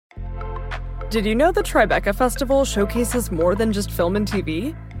Did you know the Tribeca Festival showcases more than just film and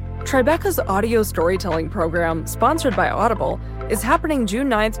TV? Tribeca's audio storytelling program, sponsored by Audible, is happening June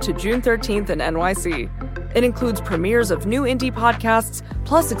 9th to June 13th in NYC. It includes premieres of new indie podcasts,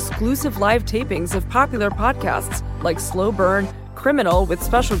 plus exclusive live tapings of popular podcasts like Slow Burn, Criminal with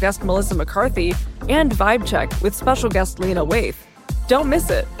special guest Melissa McCarthy, and Vibe Check with special guest Lena Waithe. Don't miss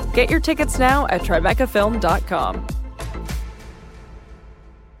it. Get your tickets now at tribecafilm.com.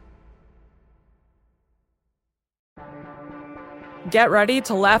 Get ready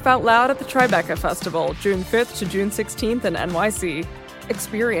to laugh out loud at the Tribeca Festival, June 5th to June 16th in NYC.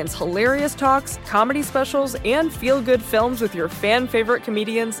 Experience hilarious talks, comedy specials, and feel-good films with your fan-favorite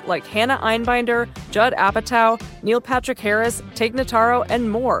comedians like Hannah Einbinder, Judd Apatow, Neil Patrick Harris, Tig Notaro,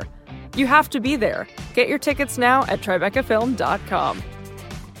 and more. You have to be there. Get your tickets now at tribecafilm.com.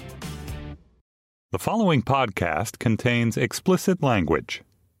 The following podcast contains explicit language.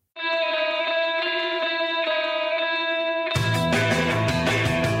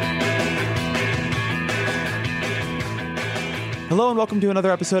 Hello and welcome to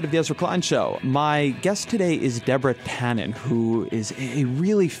another episode of The Ezra Klein Show. My guest today is Deborah Tannen, who is a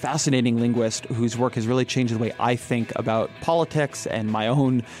really fascinating linguist whose work has really changed the way I think about politics and my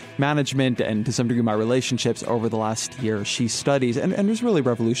own management and to some degree my relationships over the last year. She studies and has really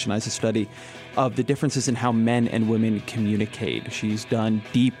revolutionized the study of the differences in how men and women communicate. She's done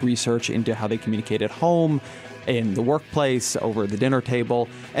deep research into how they communicate at home, in the workplace, over the dinner table.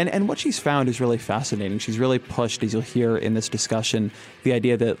 And what she's found is really fascinating. She's really pushed, as you'll hear in this discussion, the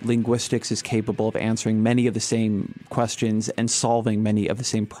idea that linguistics is capable of answering many of the same questions and solving many of the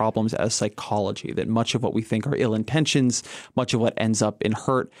same problems as psychology, that much of what we think are ill intentions, much of what ends up in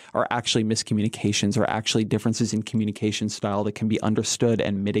hurt are actually miscommunications or actually differences in communication style that can be understood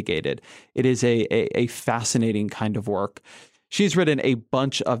and mitigated. It is a fascinating kind of work. She's written a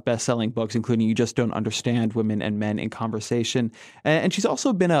bunch of best-selling books, including You Just Don't Understand, Women and Men in Conversation. And she's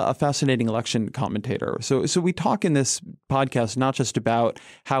also been a fascinating election commentator. So we talk in this podcast not just about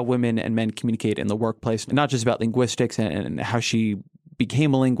how women and men communicate in the workplace, not just about linguistics and how she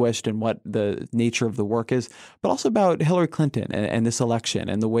became a linguist and what the nature of the work is, but also about Hillary Clinton and this election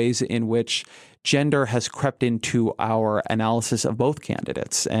and the ways in which gender has crept into our analysis of both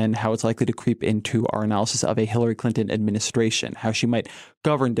candidates and how it's likely to creep into our analysis of a Hillary Clinton administration, how she might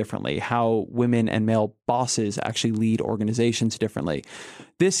govern differently, how women and male bosses actually lead organizations differently.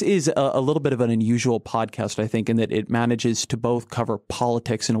 This is a little bit of an unusual podcast, I think, in that it manages to both cover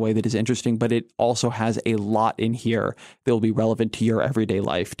politics in a way that is interesting, but it also has a lot in here that will be relevant to your everyday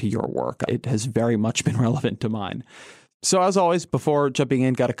life, to your work. It has very much been relevant to mine. So as always, before jumping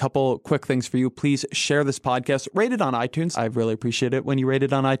in, got a couple quick things for you. Please share this podcast. Rate it on iTunes. I really appreciate it when you rate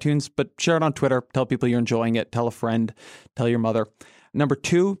it on iTunes, but share it on Twitter. Tell people you're enjoying it. Tell a friend. Tell your mother. Number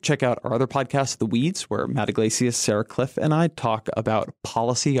 2, check out our other podcast, The Weeds, where Matt Iglesias, Sarah Cliff, and I talk about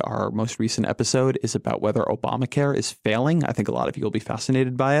policy. Our most recent episode is about whether Obamacare is failing. I think a lot of you will be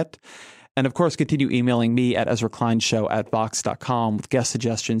fascinated by it. And of course, continue emailing me at EzraKleinShow@Vox.com with guest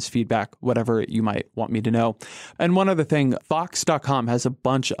suggestions, feedback, whatever you might want me to know. And one other thing, Vox.com has a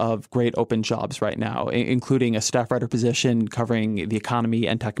bunch of great open jobs right now, including a staff writer position covering the economy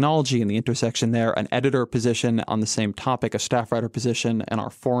and technology and the intersection there, an editor position on the same topic, a staff writer position, and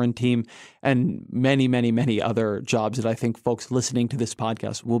our foreign team, and many, many, many other jobs that I think folks listening to this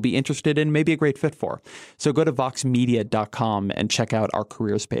podcast will be interested in, maybe a great fit for. So go to voxmedia.com and check out our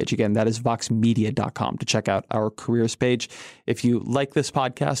careers page. Again, that is voxmedia.com to check out our careers page. If you like this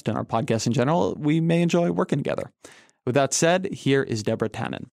podcast and our podcast in general, we may enjoy working together. With that said, here is Deborah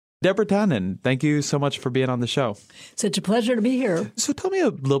Tannen. Deborah Tannen, thank you so much for being on the show. Such a pleasure to be here. So tell me a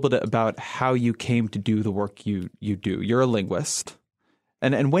little bit about how you came to do the work you do. You're a linguist.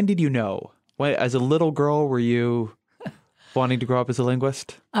 And when did you know? As a little girl, were you wanting to grow up as a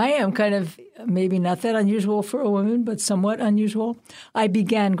linguist? I am kind of maybe not that unusual for a woman, but somewhat unusual. I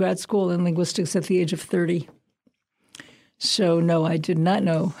began grad school in linguistics at the age of 30. So no, I did not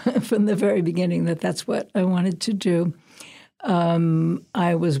know from the very beginning that that's what I wanted to do.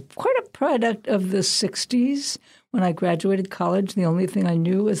 I was quite a product of the 60s. When I graduated college, the only thing I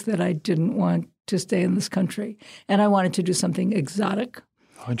knew was that I didn't want to stay in this country. And I wanted to do something exotic.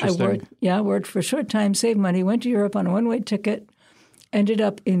 Oh, interesting. I worked for a short time, saved money, went to Europe on a one-way ticket, ended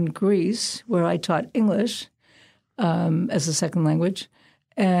up in Greece, where I taught English as a second language.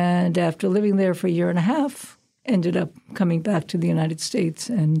 And after living there for a year and a half, ended up coming back to the United States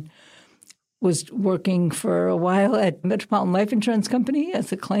and was working for a while at Metropolitan Life Insurance Company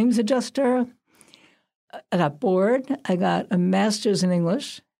as a claims adjuster. I got bored. I got a master's in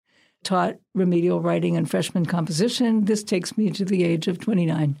English, taught remedial writing and freshman composition. This takes me to the age of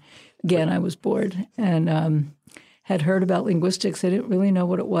 29. Again, I was bored and had heard about linguistics. I didn't really know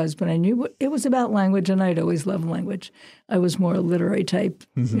what it was, but I knew it was about language, and I'd always loved language. I was more a literary type,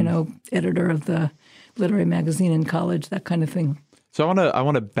 editor of the literary magazine in college, that kind of thing. So I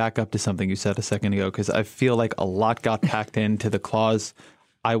want to back up to something you said a second ago, because I feel like a lot got packed into the clause,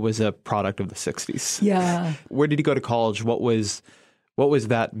 I was a product of the 60s. Yeah. Where did you go to college? What was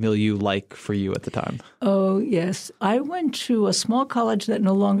that milieu like for you at the time? Oh, yes. I went to a small college that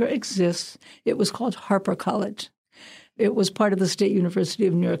no longer exists. It was called Harper College. It was part of the State University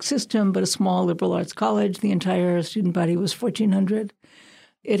of New York system, but a small liberal arts college. The entire student body was 1,400.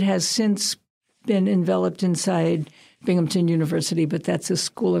 It has since been enveloped inside Binghamton University, but that's a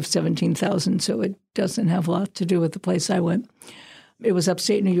school of 17,000, so it doesn't have a lot to do with the place I went. It was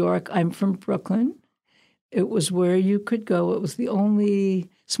upstate New York. I'm from Brooklyn. It was where you could go. It was the only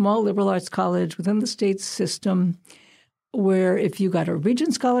small liberal arts college within the state system where if you got a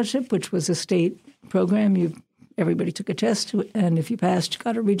Regent Scholarship, which was a state program, everybody took a test, and if you passed, you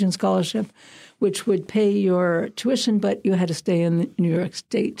got a Regent Scholarship, which would pay your tuition, but you had to stay in New York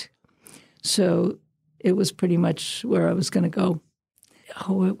State. So it was pretty much where I was going to go.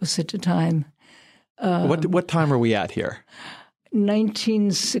 Oh, it was such a time. What time are we at here?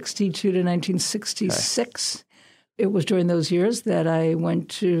 1962 to 1966. Okay. It was during those years that I went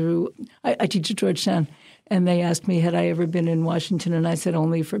to – I teach at Georgetown, and they asked me had I ever been in Washington, and I said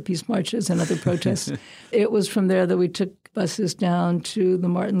only for peace marches and other protests. It was from there that we took buses down to the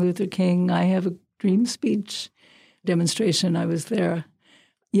Martin Luther King I Have a Dream speech demonstration. I was there.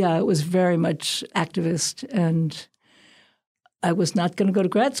 Yeah, it was very much activist, and I was not going to go to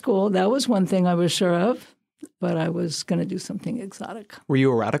grad school. That was one thing I was sure of, but I was going to do something exotic. Were you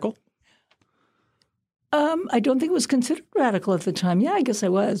a radical? I don't think it was considered radical at the time. Yeah, I guess I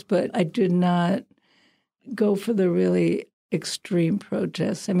was, but I did not go for the really extreme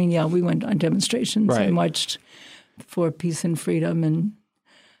protests. I mean, yeah, we went on demonstrations right. and marched for peace and freedom.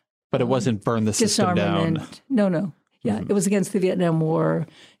 But it wasn't burn the system down. No. Yeah, It was against the Vietnam War.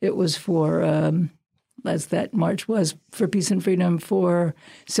 It was for, as that march was, for peace and freedom, for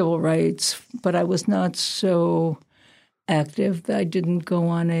civil rights. But I was not so active that I didn't go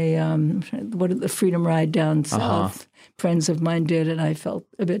on the Freedom Ride down south. Friends of mine did, and I felt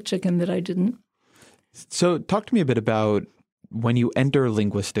a bit chicken that I didn't. So talk to me a bit about when you enter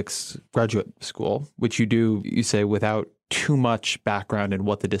linguistics graduate school, which you do, you say, without too much background in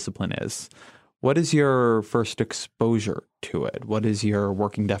what the discipline is. What is your first exposure to it? What is your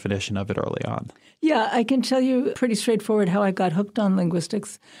working definition of it early on? Yeah, I can tell you pretty straightforward how I got hooked on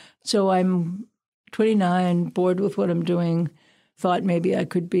linguistics. So I'm 29, bored with what I'm doing, thought maybe I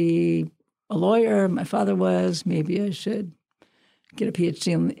could be a lawyer. My father was. Maybe I should get a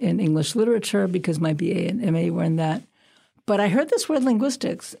PhD in English literature because my BA and MA were in that. But I heard this word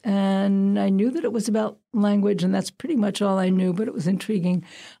linguistics, and I knew that it was about language, and that's pretty much all I knew, but it was intriguing.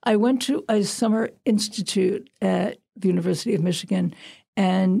 I went to a summer institute at the University of Michigan,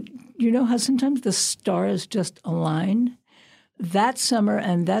 and you know how sometimes the stars just align? That summer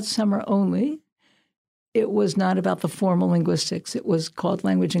and that summer only, it was not about the formal linguistics. It was called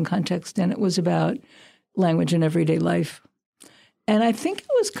Language in Context, and it was about language in everyday life. And I think it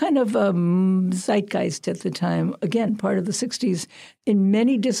was kind of a zeitgeist at the time, again, part of the 60s. In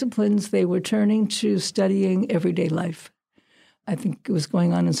many disciplines, they were turning to studying everyday life. I think it was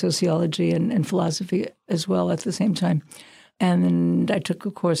going on in sociology and philosophy as well at the same time. And I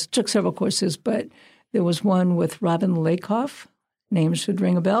took several courses, but there was one with Robin Lakoff, name should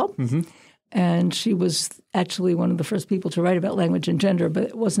ring a bell. Mm-hmm. And she was actually one of the first people to write about language and gender, but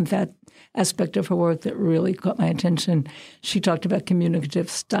it wasn't that aspect of her work that really caught my attention. She talked about communicative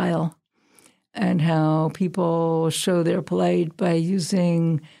style and how people show they're polite by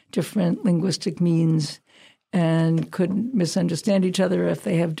using different linguistic means and could misunderstand each other if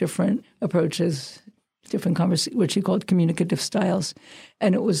they have different approaches, different what she called communicative styles.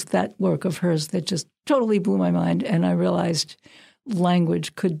 And it was that work of hers that just totally blew my mind, and I realized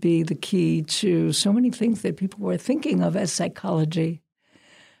language could be the key to so many things that people were thinking of as psychology.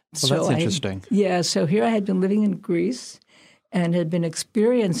 Well, that's interesting. So here I had been living in Greece and had been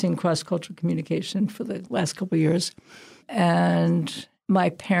experiencing cross-cultural communication for the last couple of years. And my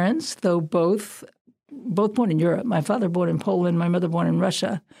parents, though both born in Europe, my father born in Poland, my mother born in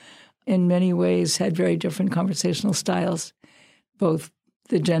Russia, in many ways had very different conversational styles, both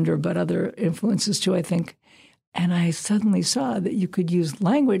the gender but other influences too, I think. And I suddenly saw that you could use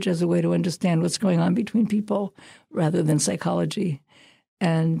language as a way to understand what's going on between people rather than psychology.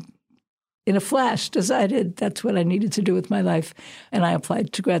 And in a flash, decided that's what I needed to do with my life. And I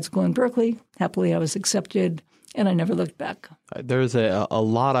applied to grad school in Berkeley. Happily, I was accepted. And I never looked back. There's a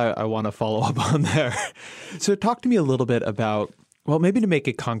lot I want to follow up on there. So talk to me a little bit about, well, maybe to make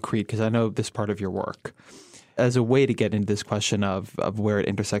it concrete, because I know this part of your work, as a way to get into this question of where it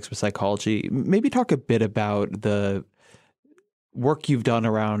intersects with psychology, maybe talk a bit about the work you've done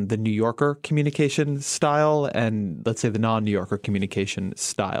around the New Yorker communication style and, let's say, the non-New Yorker communication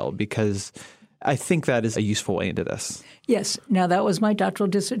style, because I think that is a useful way into this. Yes. Now, that was my doctoral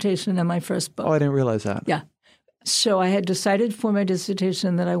dissertation and my first book. Oh, I didn't realize that. Yeah. So I had decided for my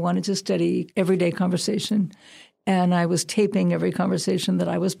dissertation that I wanted to study everyday conversation, and I was taping every conversation that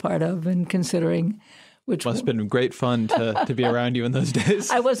I was part of and considering which must have been great fun to be around you in those days.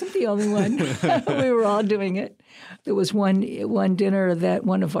 I wasn't the only one. We were all doing it. There was one dinner that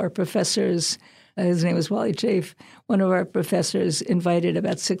one of our professors, his name was Wally Chafe, one of our professors invited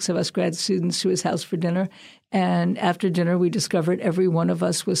about 6 of us grad students to his house for dinner. And after dinner, we discovered every one of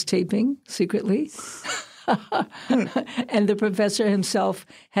us was taping secretly. And the professor himself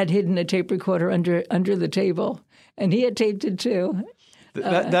had hidden a tape recorder under the table, and he had taped it too.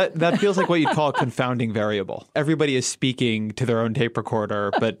 That feels like what you'd call a confounding variable. Everybody is speaking to their own tape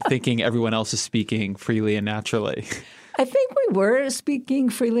recorder, but thinking everyone else is speaking freely and naturally. I think we were speaking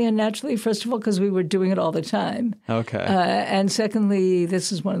freely and naturally, first of all, because we were doing it all the time. Okay. And secondly,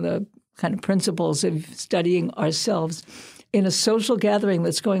 this is one of the kind of principles of studying ourselves. In a social gathering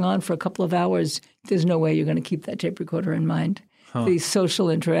that's going on for a couple of hours, there's no way you're going to keep that tape recorder in mind. The social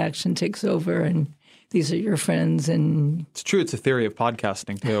interaction takes over, and these are your friends. And it's true. It's a theory of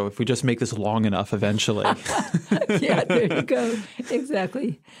podcasting, too. If we just make this long enough, eventually. Yeah, there you go.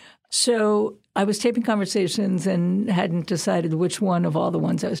 Exactly. So I was taping conversations and hadn't decided which one of all the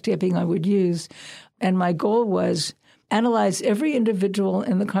ones I was taping I would use. And my goal was analyze every individual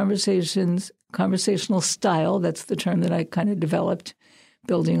in the conversational style. That's the term that I kind of developed,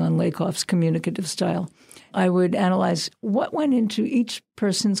 building on Lakoff's communicative style. I would analyze what went into each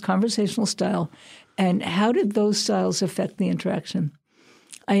person's conversational style and how did those styles affect the interaction.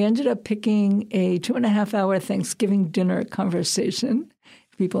 I ended up picking a 2.5-hour Thanksgiving dinner conversation.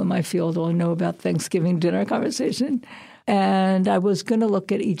 People in my field all know about Thanksgiving dinner conversation. And I was going to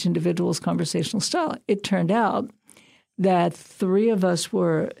look at each individual's conversational style. It turned out that 3 of us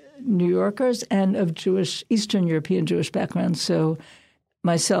were New Yorkers and of Eastern European Jewish background. So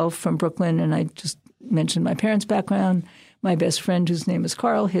myself from Brooklyn, and I just mentioned my parents' background, my best friend whose name is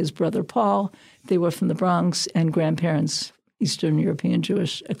Carl, his brother Paul, they were from the Bronx, and grandparents, Eastern European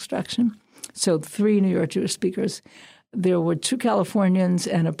Jewish extraction. So 3 New York Jewish speakers. There were 2 Californians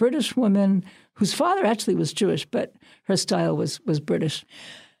and a British woman whose father actually was Jewish, but her style was British.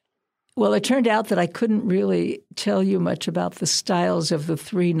 Well, it turned out that I couldn't really tell you much about the styles of the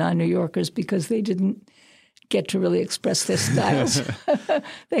 3 non-New Yorkers because they didn't get to really express their styles.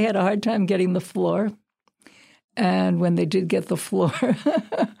 They had a hard time getting the floor. And when they did get the floor,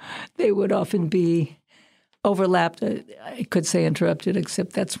 they would often be overlapped. I could say interrupted,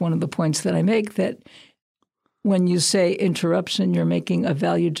 except that's one of the points that I make, that when you say interruption, you're making a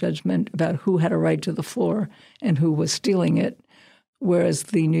value judgment about who had a right to the floor and who was stealing it, whereas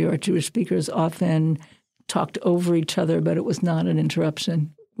the New York Jewish speakers often talked over each other, but it was not an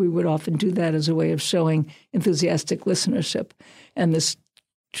interruption. We would often do that as a way of showing enthusiastic listenership. And this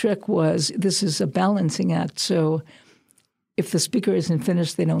trick was, this is a balancing act. So if the speaker isn't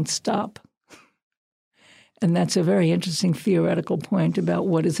finished, they don't stop. And that's a very interesting theoretical point about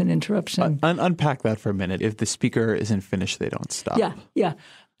what is an interruption. Unpack that for a minute. If the speaker isn't finished, they don't stop. Yeah.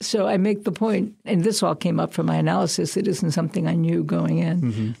 So I make the point, and this all came up from my analysis. It isn't something I knew going in.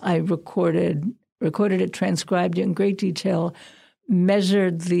 Mm-hmm. I recorded it, transcribed it in great detail,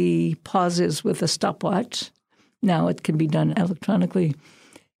 measured the pauses with a stopwatch. Now it can be done electronically.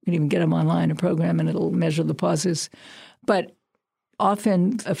 You can even get them online, a program, and it'll measure the pauses. But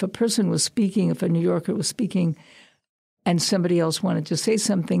often if a person was speaking, if a New Yorker was speaking and somebody else wanted to say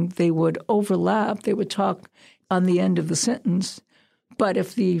something, they would overlap. They would talk on the end of the sentence. But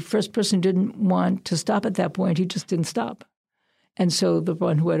if the first person didn't want to stop at that point, he just didn't stop. And so the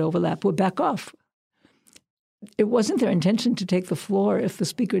one who had overlap would back off. It wasn't their intention to take the floor if the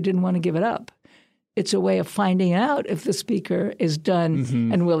speaker didn't want to give it up. It's a way of finding out if the speaker is done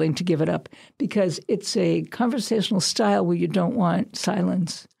and willing to give it up, because it's a conversational style where you don't want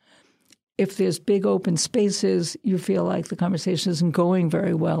silence. If there's big open spaces, you feel like the conversation isn't going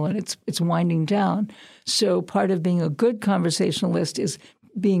very well and it's winding down. So part of being a good conversationalist is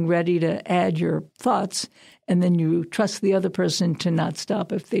being ready to add your thoughts, and then you trust the other person to not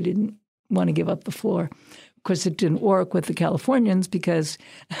stop if they didn't want to give up the floor. Of course, it didn't work with the Californians because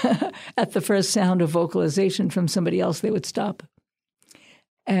at the first sound of vocalization from somebody else, they would stop.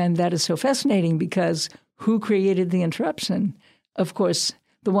 And that is so fascinating because who created the interruption? Of course,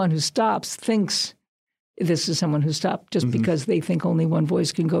 the one who stops thinks this is someone who stopped just because they think only one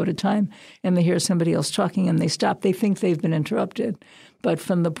voice can go at a time, and they hear somebody else talking and they stop. They think they've been interrupted. But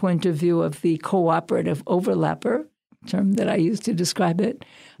from the point of view of the cooperative overlapper, term that I use to describe it,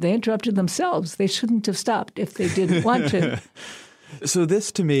 they interrupted themselves. They shouldn't have stopped if they didn't want to. So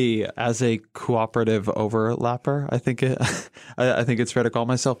this, to me, as a cooperative overlapper, I think it's fair to call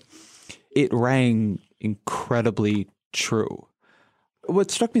myself, it rang incredibly true.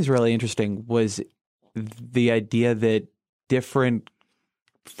 What struck me as really interesting was the idea that different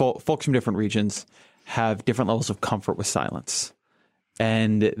folks from different regions have different levels of comfort with silence.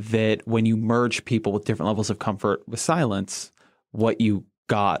 And that when you merge people with different levels of comfort with silence, what you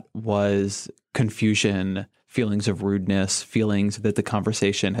got was confusion, feelings of rudeness, feelings that the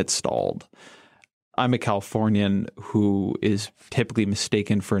conversation had stalled. I'm a Californian who is typically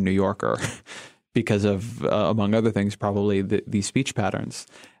mistaken for a New Yorker because of, among other things, probably these speech patterns.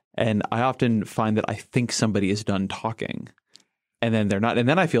 And I often find that I think somebody is done talking and then they're not. And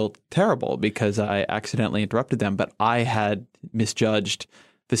then I feel terrible because I accidentally interrupted them, but I had misjudged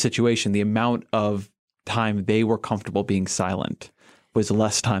the situation. The amount of time they were comfortable being silent was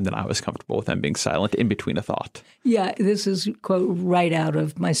less time than I was comfortable with them being silent in between a thought. Yeah, this is a quote right out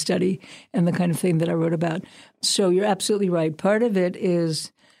of my study and the kind of thing that I wrote about. So you're absolutely right. Part of it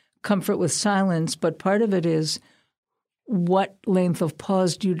is comfort with silence, but part of it is what length of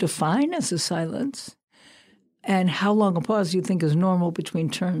pause do you define as a silence? And how long a pause do you think is normal between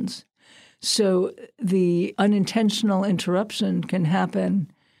turns? So the unintentional interruption can happen.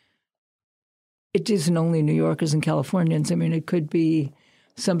 It isn't only New Yorkers and Californians. I mean, it could be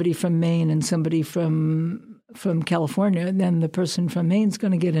somebody from Maine and somebody from California, and then the person from Maine is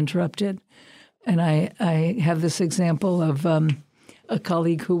going to get interrupted. And I have this example of a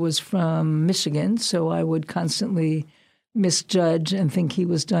colleague who was from Michigan, so I would constantly misjudge and think he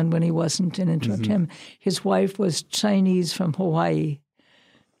was done when he wasn't and interrupt him. His wife was Chinese from Hawaii.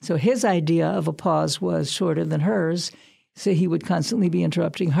 So his idea of a pause was shorter than hers, so he would constantly be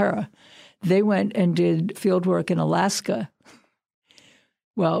interrupting her. They went and did field work in Alaska.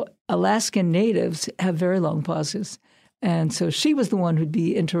 Well, Alaskan natives have very long pauses. And so she was the one who'd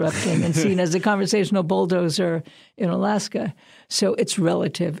be interrupting and seen as a conversational bulldozer in Alaska. So it's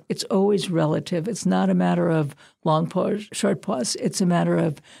relative. It's always relative. It's not a matter of long pause, short pause. It's a matter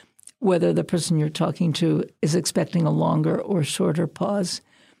of whether the person you're talking to is expecting a longer or shorter pause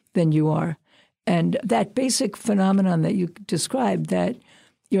than you are. And that basic phenomenon that you described, that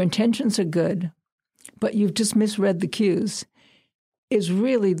your intentions are good, but you've just misread the cues, is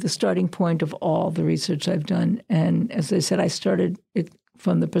really the starting point of all the research I've done. And as I said, I started it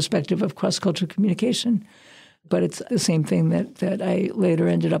from the perspective of cross-cultural communication, but it's the same thing that I later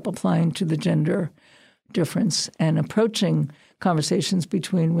ended up applying to the gender difference and approaching conversations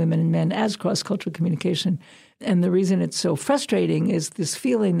between women and men as cross-cultural communication. And the reason it's so frustrating is this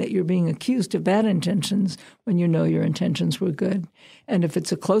feeling that you're being accused of bad intentions when you know your intentions were good. And if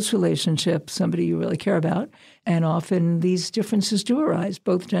it's a close relationship, somebody you really care about, and often these differences do arise,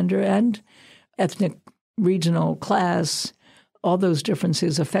 both gender and ethnic, regional, class, all those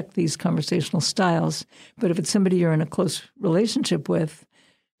differences affect these conversational styles. But if it's somebody you're in a close relationship with,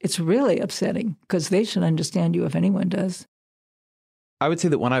 it's really upsetting because they should understand you if anyone does. I would say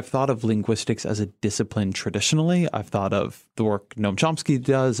that when I've thought of linguistics as a discipline traditionally, I've thought of the work Noam Chomsky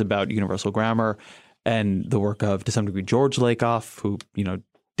does about universal grammar and the work of, to some degree, George Lakoff, who,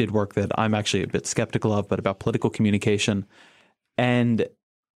 did work that I'm actually a bit skeptical of, but about political communication. And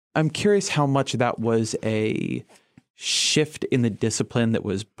I'm curious how much that was a shift in the discipline that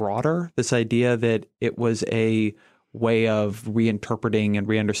was broader, this idea that it was a way of reinterpreting and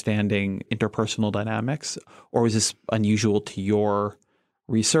re-understanding interpersonal dynamics, or was this unusual to your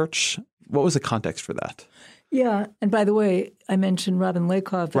research? What was the context for that? Yeah. And by the way, I mentioned Robin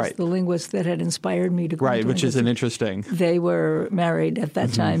Lakoff as the linguist that had inspired me to go into which is an interesting. They were married at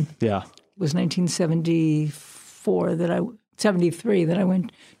that time. Yeah. It was 1973 that I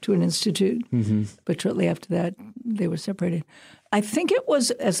went to an institute. But shortly after that, they were separated. I think it was,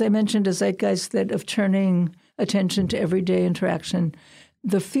 as I mentioned, a zeitgeist of turning attention to everyday interaction.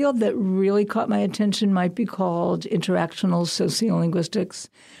 The field that really caught my attention might be called interactional sociolinguistics.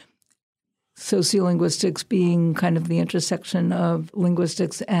 Sociolinguistics being kind of the intersection of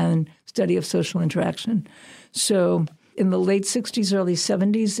linguistics and study of social interaction. So in the late 60s, early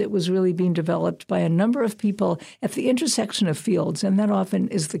 70s, it was really being developed by a number of people at the intersection of fields, and that often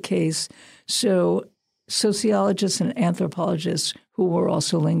is the case. So sociologists and anthropologists who were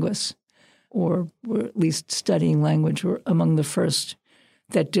also linguists or were at least studying language were among the first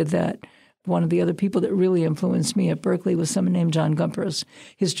that did that. One of the other people that really influenced me at Berkeley was someone named John Gumpers.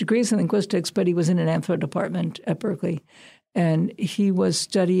 His degree's in linguistics, but he was in an anthro department at Berkeley. And he was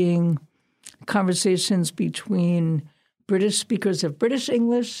studying conversations between British speakers of British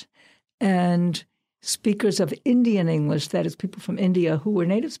English and speakers of Indian English, that is, people from India who were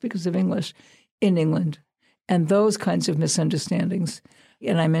native speakers of English in England, and those kinds of misunderstandings.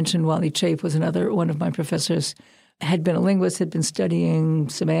 And I mentioned Wally Chafe was another one of my professors, had been a linguist, had been studying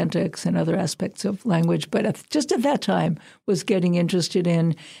semantics and other aspects of language, but just at that time was getting interested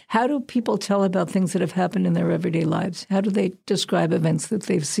in how do people tell about things that have happened in their everyday lives? How do they describe events that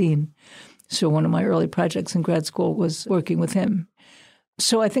they've seen? So one of my early projects in grad school was working with him.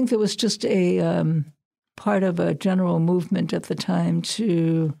 So I think there was just a part of a general movement at the time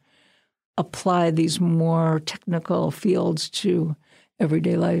to apply these more technical fields to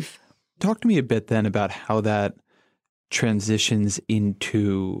everyday life. Talk to me a bit then about how that transitions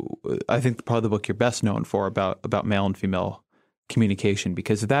into, I think, probably the book you're best known for about male and female communication,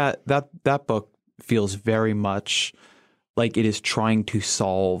 because that book feels very much like it is trying to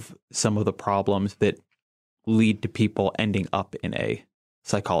solve some of the problems that lead to people ending up in a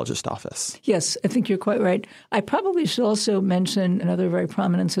psychologist's office. Yes, I think you're quite right. I probably should also mention another very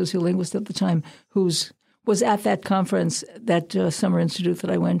prominent sociolinguist at the time was at that conference, that summer institute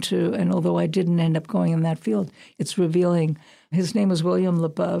that I went to, and although I didn't end up going in that field, it's revealing. His name was William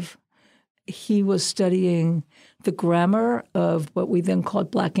Labov. He was studying the grammar of what we then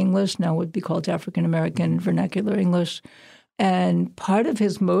called Black English, now would be called African American Vernacular English. And part of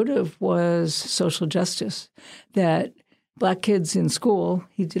his motive was social justice, that Black kids in school,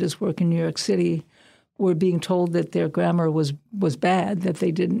 he did his work in New York City, were being told that their grammar was bad, that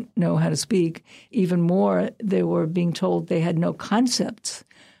they didn't know how to speak. Even more, they were being told they had no concepts,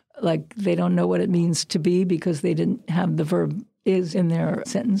 like they don't know what it means to be because they didn't have the verb is in their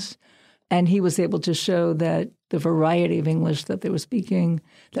sentence. And he was able to show that the variety of English that they were speaking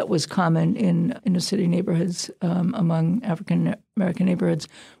that was common in inner city neighborhoods among African American neighborhoods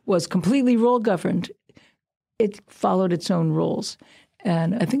was completely rule governed. It followed its own rules.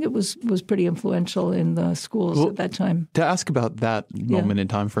 And I think it was pretty influential in the schools at that time. To ask about that moment in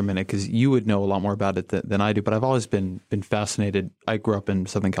time for a minute, because you would know a lot more about it than I do, but I've always been fascinated. I grew up in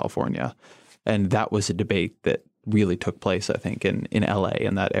Southern California, and that was a debate that really took place, I think, in LA,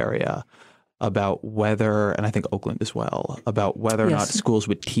 in that area, about whether, and I think Oakland as well, about whether or not schools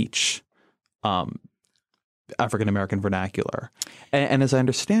would teach African-American vernacular. And as I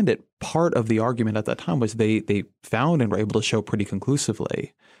understand it, part of the argument at that time was they found and were able to show pretty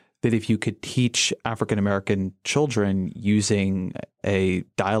conclusively that if you could teach African-American children using a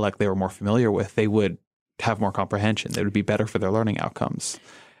dialect they were more familiar with, they would have more comprehension. They would be better for their learning outcomes.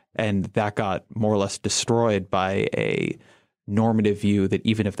 And that got more or less destroyed by a normative view that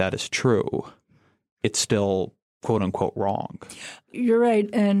even if that is true, it's still quote unquote wrong. You're right,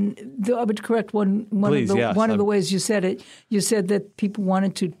 and I would correct one of the ways you said it. You said that people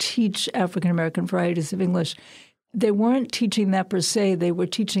wanted to teach African American varieties of English. They weren't teaching that per se. They were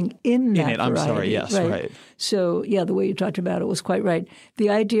teaching in that variety. I'm sorry. Yes, right. So yeah, the way you talked about it was quite right.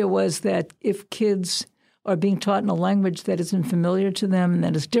 The idea was that if kids are being taught in a language that isn't familiar to them and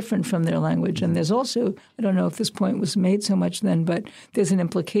that is different from their language. And there's also, I don't know if this point was made so much then, but there's an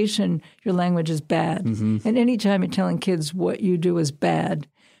implication your language is bad. Mm-hmm. And anytime you're telling kids what you do is bad,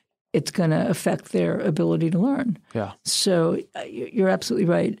 it's going to affect their ability to learn. Yeah. So you're absolutely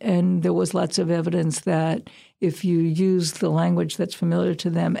right. And there was lots of evidence that if you use the language that's familiar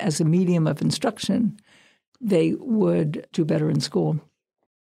to them as a medium of instruction, they would do better in school.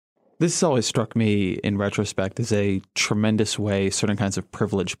 This has always struck me in retrospect as a tremendous way certain kinds of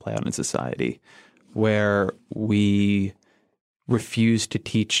privilege play out in society, where we refuse to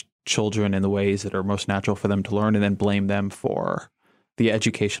teach children in the ways that are most natural for them to learn and then blame them for the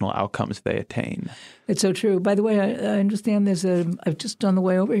educational outcomes they attain. It's so true. By the way, I understand I've just on the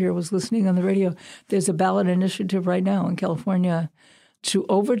way over here was listening on the radio, there's a ballot initiative right now in California to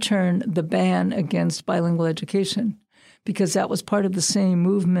overturn the ban against bilingual education, because that was part of the same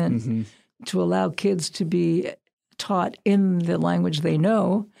movement to allow kids to be taught in the language they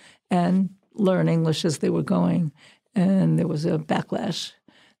know and learn English as they were going. And there was a backlash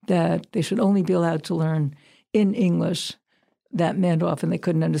that they should only be allowed to learn in English. That meant often they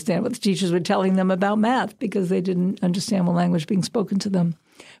couldn't understand what the teachers were telling them about math because they didn't understand what language being spoken to them.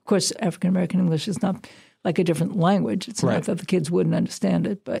 Of course, African-American English is not like a different language. It's not that the kids wouldn't understand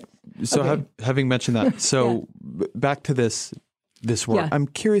it, but so having mentioned that, back to this work, I'm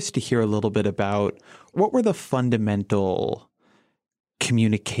curious to hear a little bit about what were the fundamental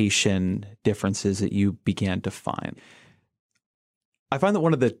communication differences that you began to find. I find that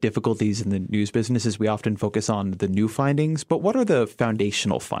one of the difficulties in the news business is we often focus on the new findings, but what are the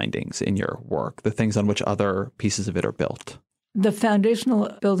foundational findings in your work, the things on which other pieces of it are built? The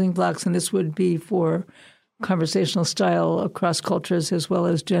foundational building blocks, and this would be for conversational style across cultures as well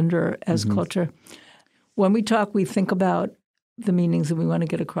as gender as culture. When we talk, we think about the meanings that we want to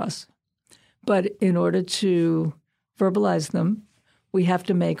get across. But in order to verbalize them, we have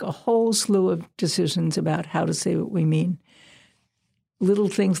to make a whole slew of decisions about how to say what we mean. Little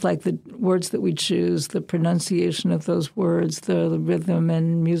things like the words that we choose, the pronunciation of those words, the rhythm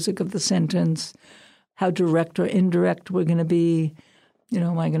and music of the sentence, how direct or indirect we're going to be.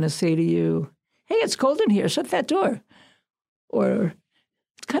 Am I going to say to you, hey, it's cold in here, shut that door? Or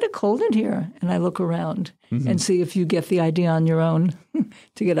it's kind of cold in here. And I look around and see if you get the idea on your own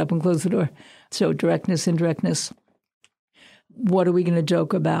to get up and close the door. So directness, indirectness. What are we going to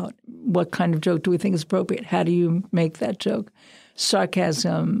joke about? What kind of joke do we think is appropriate? How do you make that joke?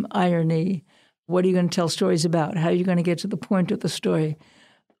 Sarcasm, irony. What are you going to tell stories about? How are you going to get to the point of the story?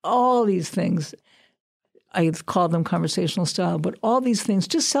 All these things, I call them conversational style, but all these things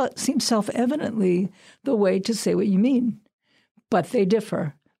just seem self-evidently the way to say what you mean. But they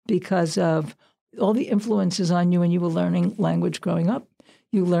differ because of all the influences on you when you were learning language growing up.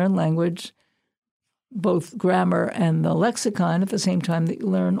 You learn language, both grammar and the lexicon, at the same time that you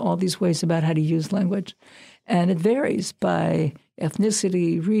learn all these ways about how to use language. And it varies by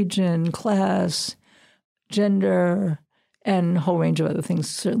ethnicity, region, class, gender, and a whole range of other things,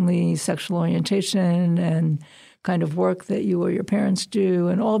 certainly sexual orientation and kind of work that you or your parents do,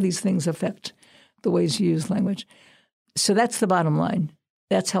 and all these things affect the ways you use language. So that's the bottom line.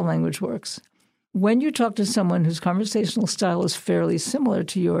 That's how language works. When you talk to someone whose conversational style is fairly similar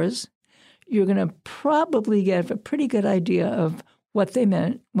to yours, you're going to probably get a pretty good idea of what they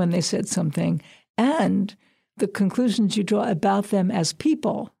meant when they said something and the conclusions you draw about them as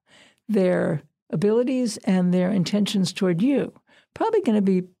people, their abilities and their intentions toward you, probably going to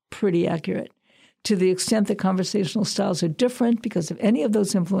be pretty accurate. To the extent that conversational styles are different because of any of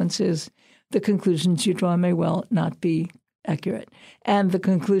those influences, the conclusions you draw may well not be accurate. And the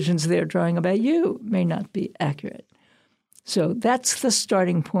conclusions they're drawing about you may not be accurate. So that's the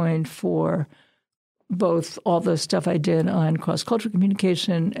starting point for both all the stuff I did on cross-cultural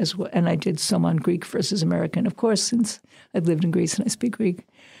communication as well, and I did some on Greek versus American, of course, since I've lived in Greece and I speak Greek,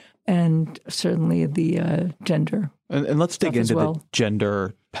 and certainly the gender. And let's dig into the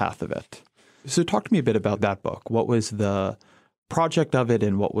gender path of it. So talk to me a bit about that book. What was the project of it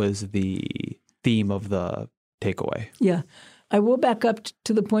and what was the theme of the takeaway? Yeah. I will back up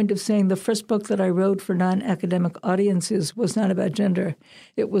to the point of saying the first book that I wrote for non-academic audiences was not about gender.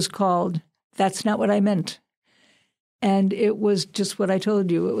 It was called That's Not What I Meant. And it was just what I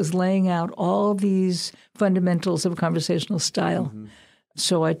told you. It was laying out all these fundamentals of conversational style.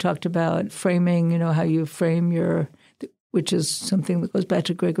 So I talked about framing, how you frame which is something that goes back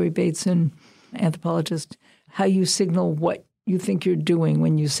to Gregory Bateson, anthropologist, how you signal what you think you're doing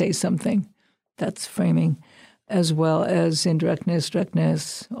when you say something. That's framing, as well as indirectness,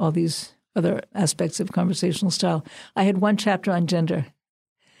 directness, all these other aspects of conversational style. I had one chapter on gender,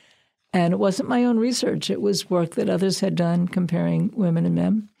 and it wasn't my own research. It was work that others had done comparing women and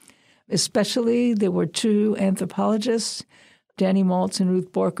men. Especially, there were two anthropologists, Danny Maltz and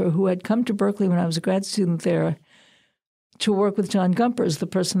Ruth Borker, who had come to Berkeley when I was a grad student there to work with John Gumpers, the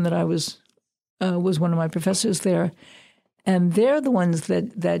person that I was one of my professors there. And they're the ones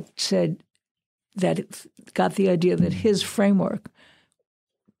that said that got the idea that his framework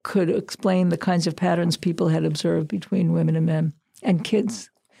could explain the kinds of patterns people had observed between women and men and kids.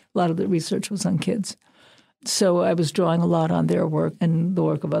 A lot of the research was on kids. So I was drawing a lot on their work and the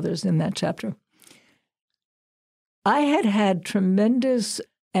work of others in that chapter. I had tremendous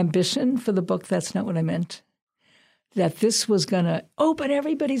ambition for the book That's Not What I Meant, that this was going to open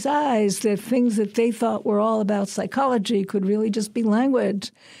everybody's eyes, that things that they thought were all about psychology could really just be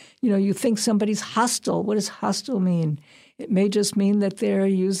language. You think somebody's hostile. What does hostile mean? It may just mean that they're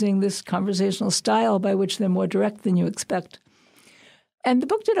using this conversational style by which they're more direct than you expect. And the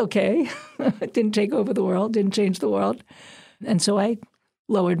book did okay. It didn't take over the world, didn't change the world. And so I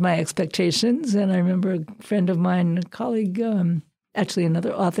lowered my expectations. And I remember a friend of mine, a colleague, actually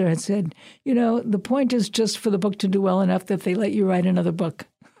another author, had said, the point is just for the book to do well enough that they let you write another book.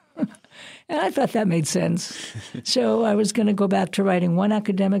 And I thought that made sense. So I was going to go back to writing one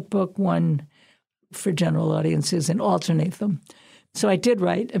academic book, one for general audiences, and alternate them. So I did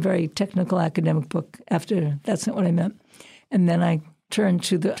write a very technical academic book after That's Not What I Meant. And then I turned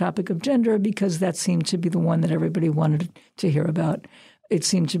to the topic of gender because that seemed to be the one that everybody wanted to hear about. it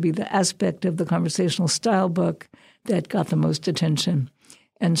seemed to be the aspect of the conversational style book that got the most attention.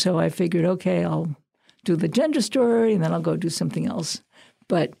 And so I figured, okay, I'll do the gender story and then I'll go do something else.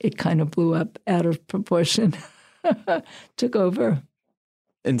 But it kind of blew up out of proportion, took over.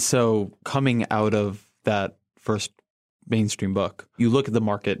 And so coming out of that first mainstream book, you look at the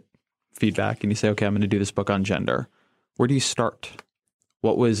market feedback and you say, okay, I'm going to do this book on gender. Where do you start?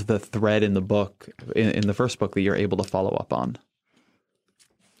 What was the thread in the book, in the first book, that you're able to follow up on?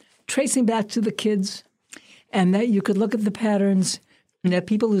 Tracing back to the kids, and that you could look at the patterns, and that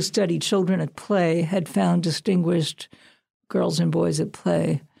people who studied children at play had found distinguished girls and boys at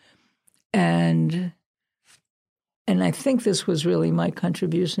play. And I think this was really my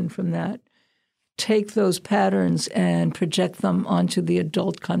contribution from that. Take those patterns and project them onto the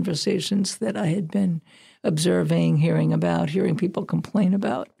adult conversations that I had been observing, hearing about, hearing people complain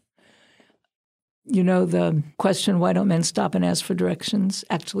about. You know, the question, why don't men stop and ask for directions,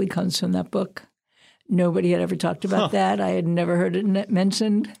 actually comes from that book. Nobody had ever talked about that. I had never heard it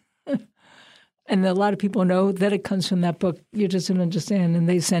mentioned. And a lot of people know that it comes from that book. You just don't understand. And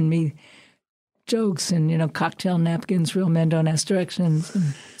they send me jokes and, you know, cocktail napkins, real men don't ask directions.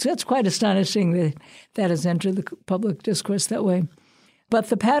 And so it's quite astonishing that that has entered the public discourse that way. But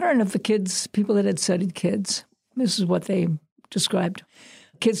the pattern of the kids, people that had studied kids, this is what they described.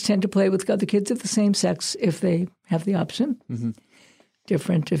 Kids tend to play with other kids of the same sex if they have the option. Mm-hmm.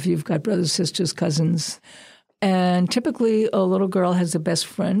 Different if you've got brothers, sisters, cousins. And typically a little girl has a best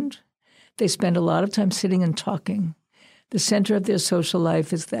friend. They spend a lot of time sitting and talking. The center of their social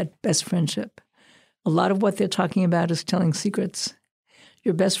life is that best friendship. A lot of what they're talking about is telling secrets.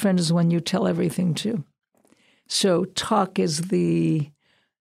 Your best friend is one you tell everything to. So talk is the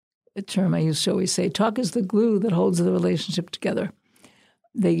term I used to always say, talk is the glue that holds the relationship together.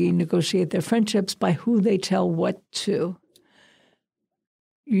 They negotiate their friendships by who they tell what to.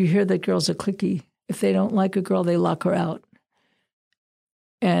 You hear that girls are cliquey. If they don't like a girl, they lock her out.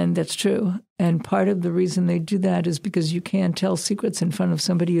 And that's true. And part of the reason they do that is because you can't tell secrets in front of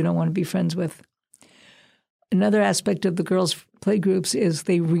somebody you don't want to be friends with. Another aspect of the girls' play groups is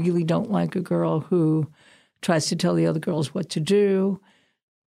they really don't like a girl who tries to tell the other girls what to do,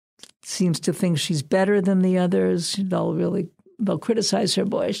 seems to think she's better than the others. They'll criticize her.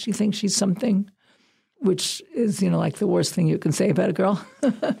 Boy, she thinks she's something, which is, you know, like the worst thing you can say about a girl.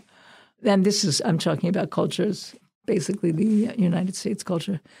 And I'm talking about cultures, basically the United States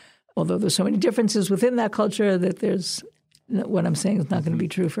culture, although there's so many differences within that culture that what I'm saying is not going to be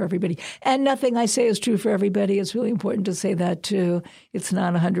true for everybody. And nothing I say is true for everybody. It's really important to say that, too. It's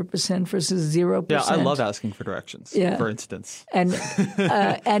not 100% versus 0%. Yeah, I love asking for directions, for instance. And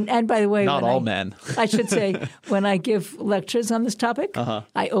by the way, not all men. I should say, when I give lectures on this topic,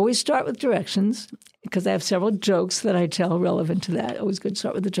 I always start with directions because I have several jokes that I tell relevant to that. Always good to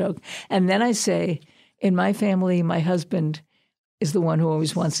start with a joke. And then I say, in my family, my husband is the one who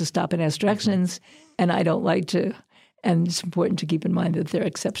always wants to stop and ask directions, and I don't like to. And it's important to keep in mind that there are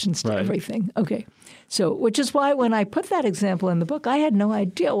exceptions to everything. Okay. So, which is why when I put that example in the book, I had no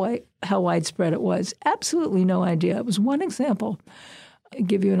idea how widespread it was. Absolutely no idea. It was one example. I'll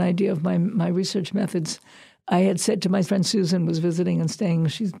give you an idea of my research methods. I had said to my friend Susan, was visiting and staying.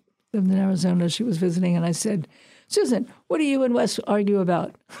 She lived in Arizona. She was visiting. And I said, Susan, what do you and Wes argue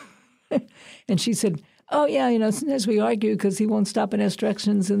about? And she said, oh, yeah, you know, sometimes we argue because he won't stop and ask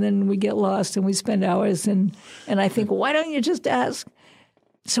directions, and then we get lost and we spend hours. And I think, well, why don't you just ask?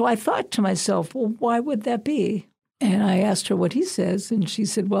 So I thought to myself, well, why would that be? And I asked her what he says, and she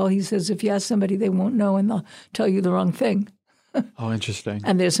said, well, he says if you ask somebody, they won't know and they'll tell you the wrong thing. Oh, interesting.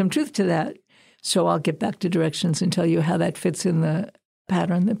 And there's some truth to that. So I'll get back to directions and tell you how that fits in the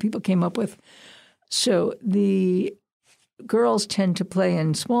pattern that people came up with. So the girls tend to play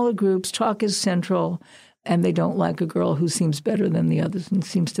in smaller groups. Talk is central, and they don't like a girl who seems better than the others and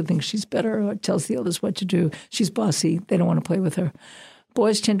seems to think she's better or tells the others what to do. She's bossy. They don't want to play with her.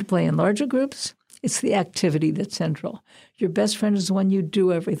 Boys tend to play in larger groups. It's the activity that's central. Your best friend is the one you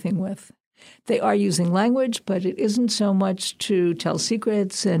do everything with. They are using language, but it isn't so much to tell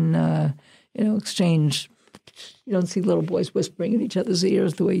secrets and exchange. You don't see little boys whispering in each other's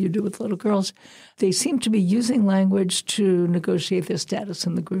ears the way you do with little girls. They seem to be using language to negotiate their status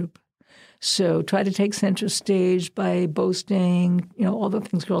in the group. So try to take center stage by boasting, you know, all the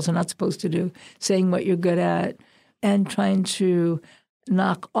things girls are not supposed to do, saying what you're good at, and trying to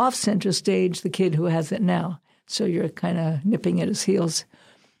knock off center stage the kid who has it now. So you're kind of nipping at his heels.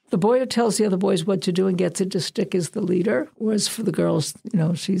 The boy who tells the other boys what to do and gets it to stick is the leader, whereas for the girls, you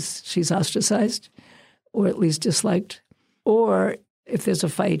know, she's ostracized, or at least disliked. Or if there's a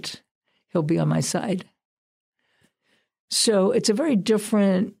fight, he'll be on my side. So it's a very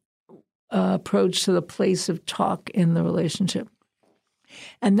different approach to the place of talk in the relationship.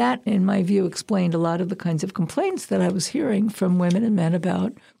 And that, in my view, explained a lot of the kinds of complaints that I was hearing from women and men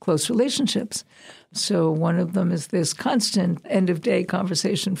about close relationships. So one of them is this constant end-of-day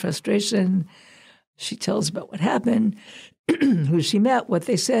conversation frustration. She tells about what happened, who she met, what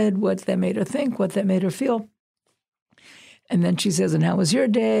they said, what that made her think, what that made her feel. And then she says, and how was your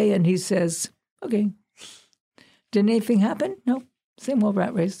day? And he says, okay. Didn't anything happen? No. Same old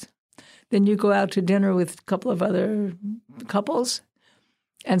rat race. Then you go out to dinner with a couple of other couples,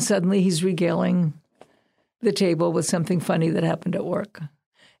 and suddenly he's regaling the table with something funny that happened at work.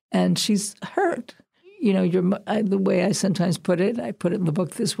 And she's hurt. You know, the way I sometimes put it in the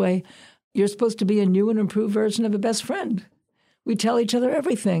book this way, you're supposed to be a new and improved version of a best friend. We tell each other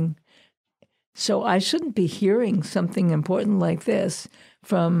everything. So I shouldn't be hearing something important like this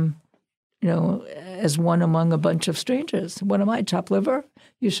from, as one among a bunch of strangers. What am I, chopped liver?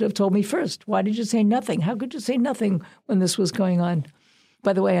 You should have told me first. Why did you say nothing? How could you say nothing when this was going on?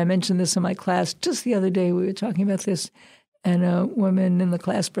 By the way, I mentioned this in my class just the other day. We were talking about this, and a woman in the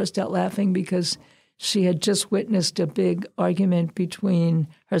class burst out laughing because she had just witnessed a big argument between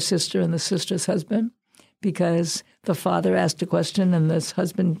her sister and the sister's husband because the father asked a question and this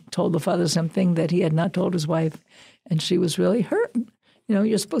husband told the father something that he had not told his wife, and she was really hurt.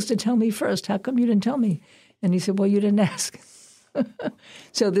 You're supposed to tell me first. How come you didn't tell me? And he said, well, you didn't ask.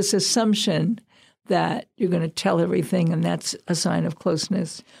 So this assumption that you're going to tell everything and that's a sign of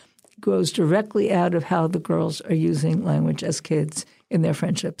closeness grows directly out of how the girls are using language as kids in their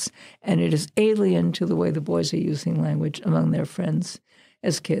friendships. And it is alien to the way the boys are using language among their friends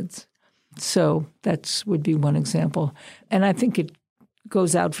as kids. So that would be one example. And I think it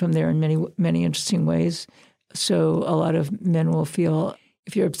goes out from there in many, many interesting ways. So a lot of men will feel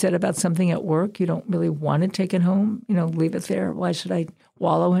if you're upset about something at work, you don't really want to take it home, leave it there. Why should I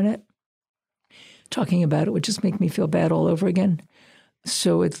wallow in it? Talking about it would just make me feel bad all over again.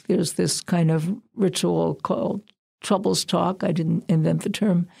 So there's this kind of ritual called troubles talk. I didn't invent the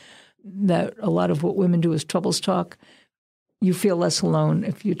term. That a lot of what women do is troubles talk. You feel less alone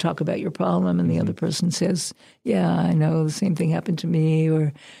if you talk about your problem and the other person says, yeah, I know, the same thing happened to me.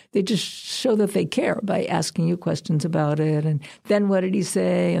 Or they just show that they care by asking you questions about it. And then what did he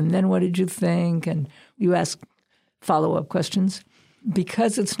say? And then what did you think? And you ask follow-up questions.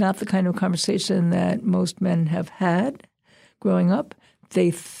 Because it's not the kind of conversation that most men have had growing up,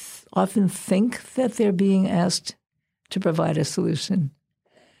 they often think that they're being asked to provide a solution.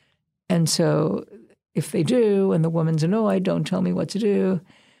 And so if they do, and the woman's annoyed, don't tell me what to do,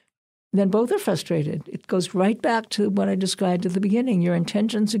 then both are frustrated. It goes right back to what I described at the beginning. Your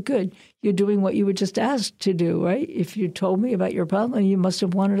intentions are good. You're doing what you were just asked to do, right? If you told me about your problem, you must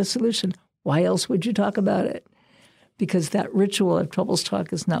have wanted a solution. Why else would you talk about it? Because that ritual of troubles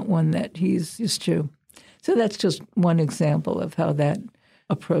talk is not one that he's used to. So that's just one example of how that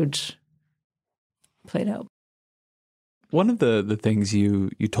approach played out. One of the things you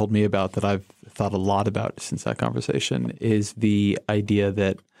told me about that I've thought a lot about since that conversation is the idea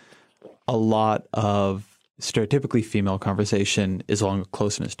that a lot of stereotypically female conversation is along a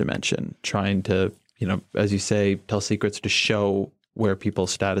closeness dimension, trying to, as you say, tell secrets to show where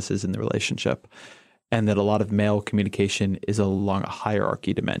people's status is in the relationship. And that a lot of male communication is along a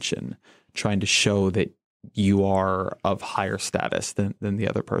hierarchy dimension, trying to show that you are of higher status than the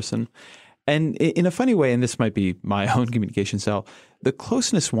other person. And in a funny way, and this might be my own communication style, the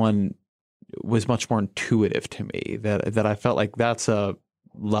closeness one was much more intuitive to me, that I felt like that's a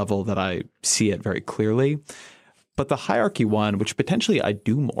level that I see it very clearly. But the hierarchy one, which potentially I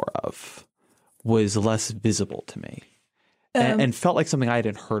do more of, was less visible to me and felt like something I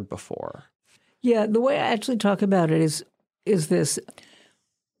hadn't heard before. Yeah, the way I actually talk about it is this.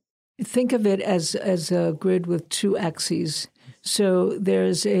 Think of it as a grid with two axes. So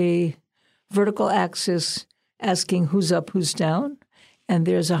there's a vertical axis asking who's up, who's down, and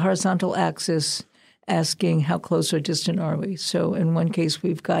there's a horizontal axis asking how close or distant are we. So in one case,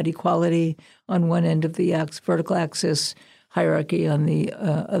 we've got equality on one end of the vertical axis, hierarchy on the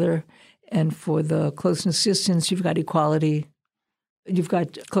other, and for the closeness distance, you've got equality. You've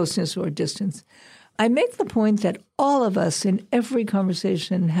got closeness or distance. I make the point that all of us in every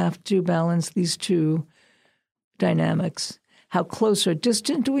conversation have to balance these two dynamics. How close or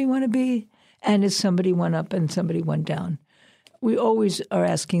distant do we want to be? And is somebody one up and somebody one down? We always are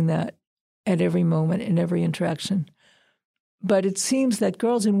asking that at every moment in every interaction. But it seems that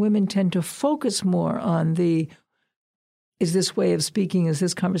girls and women tend to focus more on is this way of speaking, is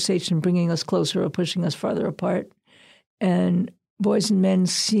this conversation bringing us closer or pushing us farther apart? And boys and men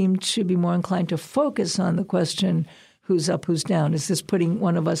seem to be more inclined to focus on the question, who's up, who's down? Is this putting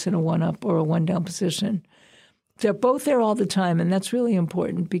one of us in a one-up or a one-down position? They're both there all the time, and that's really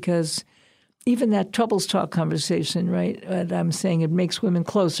important because even that troubles talk conversation, right, that I'm saying it makes women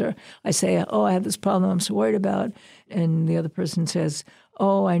closer. I say, oh, I have this problem I'm so worried about. And the other person says,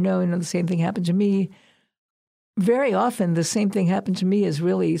 oh, I know, the same thing happened to me. Very often the same thing happened to me is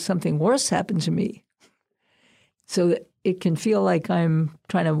really something worse happened to me. So that it can feel like I'm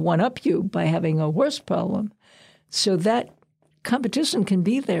trying to one-up you by having a worse problem. So that competition can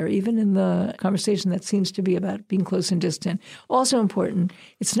be there, even in the conversation that seems to be about being close and distant. Also important,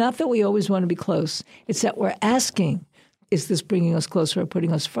 it's not that we always want to be close. It's that we're asking, is this bringing us closer or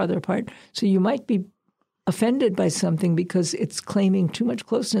putting us farther apart? So you might be offended by something because it's claiming too much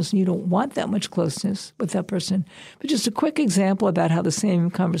closeness and you don't want that much closeness with that person. But just a quick example about how the same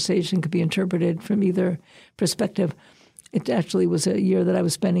conversation could be interpreted from either perspective. It actually was a year that I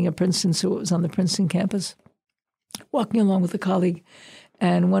was spending at Princeton, so it was on the Princeton campus, walking along with a colleague,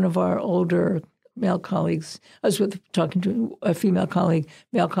 and one of our older male colleagues, I was talking to a female colleague,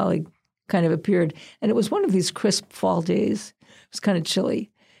 male colleague kind of appeared, and it was one of these crisp fall days. It was kind of chilly.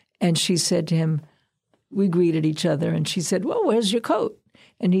 And she said to him, we greeted each other, and she said, well, where's your coat?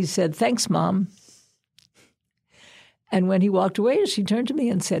 And he said, thanks, Mom. And when he walked away, she turned to me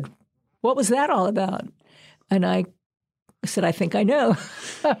and said, what was that all about? And I said, I think I know.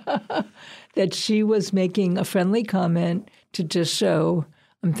 That she was making a friendly comment to just show,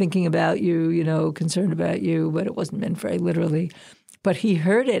 I'm thinking about you, concerned about you, but it wasn't meant very literally. But he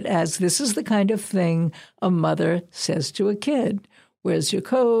heard it as this is the kind of thing a mother says to a kid. Where's your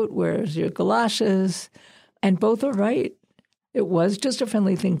coat? Where's your galoshes? And both are right. It was just a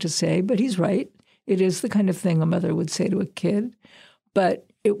friendly thing to say, but he's right. It is the kind of thing a mother would say to a kid. But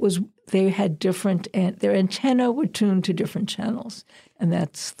they had different, their antenna were tuned to different channels. And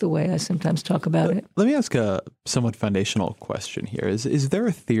that's the way I sometimes talk about it. Let me ask a somewhat foundational question here. Is there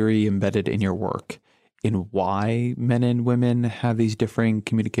a theory embedded in your work in why men and women have these differing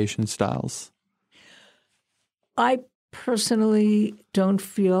communication styles? I personally don't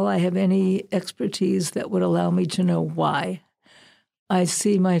feel I have any expertise that would allow me to know why. I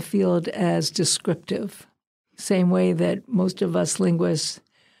see my field as descriptive, same way that most of us linguists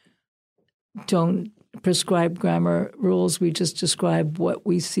don't prescribe grammar rules. We just describe what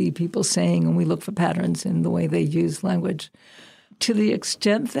we see people saying, and we look for patterns in the way they use language. To the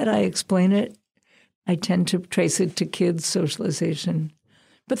extent that I explain it, I tend to trace it to kids' socialization.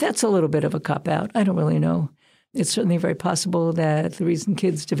 But that's a little bit of a cop-out. I don't really know. It's certainly very possible that the reason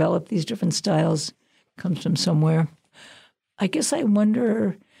kids develop these different styles comes from somewhere. I guess I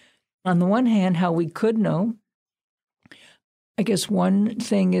wonder, on the one hand, how we could know. I guess one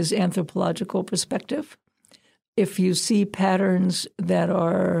thing is anthropological perspective. If you see patterns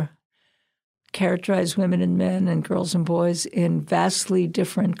that characterize women and men and girls and boys in vastly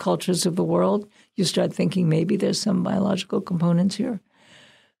different cultures of the world, you start thinking maybe there's some biological components here.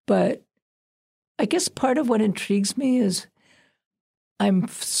 But I guess part of what intrigues me is I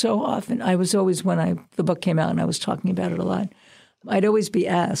was always, when the book came out and I was talking about it a lot, I'd always be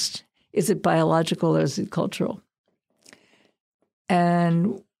asked, is it biological or is it cultural?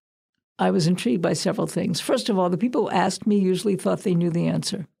 And I was intrigued by several things. First of all, the people who asked me usually thought they knew the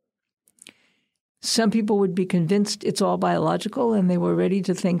answer. Some people would be convinced it's all biological, and they were ready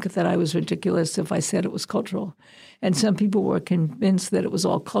to think that I was ridiculous if I said it was cultural. And some people were convinced that it was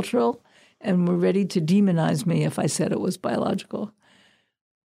all cultural and were ready to demonize me if I said it was biological.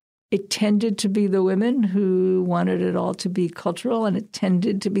 It tended to be the women who wanted it all to be cultural, and it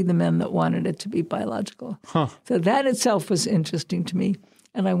tended to be the men that wanted it to be biological. Huh. So that itself was interesting to me,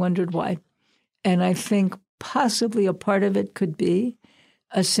 and I wondered why. And I think possibly a part of it could be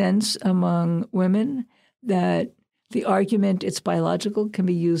a sense among women that the argument it's biological can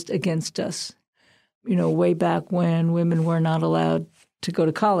be used against us. Way back when women were not allowed to go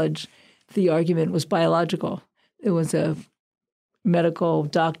to college, the argument was biological. It was a medical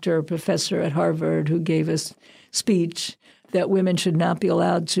doctor, professor at Harvard who gave a speech that women should not be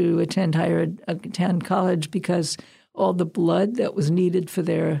allowed to attend college because all the blood that was needed for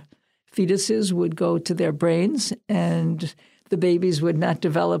their fetuses would go to their brains and the babies would not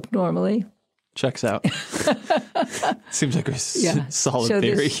develop normally. Checks out. Seems like a solid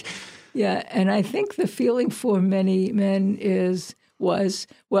theory. And I think the feeling for many men was,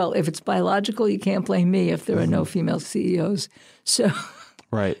 well, if it's biological, you can't blame me if there are no female CEOs. So,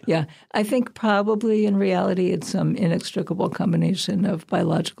 right. Yeah, I think probably in reality it's some inextricable combination of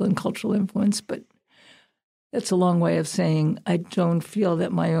biological and cultural influence, but that's a long way of saying I don't feel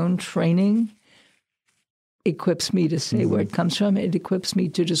that my own training equips me to say where it comes from. It equips me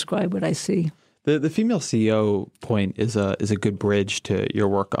to describe what I see. The female CEO point is a good bridge to your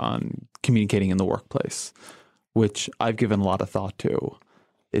work on communicating in the workplace, which I've given a lot of thought to.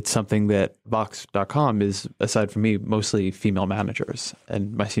 It's something that Vox.com is, aside from me, mostly female managers,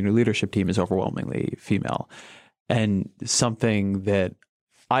 and my senior leadership team is overwhelmingly female. And something that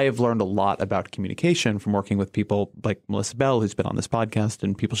I have learned a lot about communication from working with people like Melissa Bell, who's been on this podcast,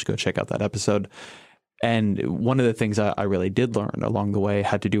 and people should go check out that episode. And one of the things I really did learn along the way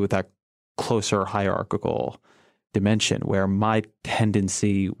had to do with that closer hierarchical dimension, where my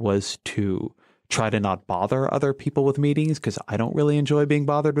tendency was to try to not bother other people with meetings because I don't really enjoy being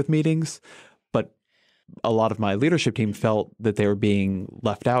bothered with meetings. But a lot of my leadership team felt that they were being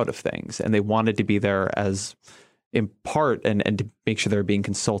left out of things, and they wanted to be there as in part and to make sure they're being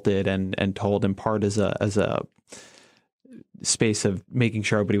consulted and told in part as a space of making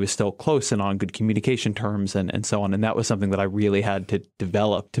sure everybody was still close and on good communication terms and so on. And that was something that I really had to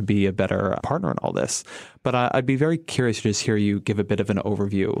develop to be a better partner in all this. But I'd be very curious to just hear you give a bit of an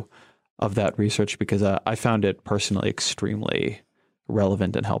overview of that research, because I found it personally extremely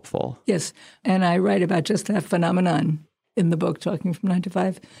relevant and helpful. Yes. And I write about just that phenomenon in the book, Talking from 9 to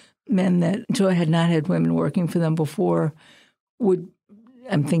 5. Men that Joy had not had women working for them before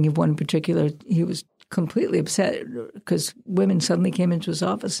I'm thinking of one in particular, he was completely upset because women suddenly came into his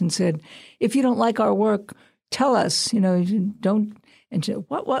office and said, if you don't like our work, tell us, don't. And she said,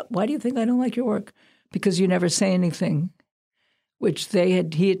 what? Why do you think I don't like your work? Because you never say anything. Which he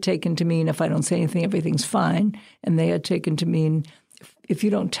had taken to mean, if I don't say anything, everything's fine. And they had taken to mean, if you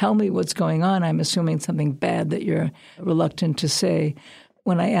don't tell me what's going on, I'm assuming something bad that you're reluctant to say.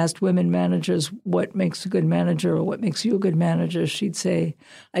 When I asked women managers what makes a good manager or what makes you a good manager, she'd say,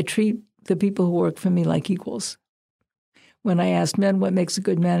 I treat the people who work for me like equals. When I asked men what makes a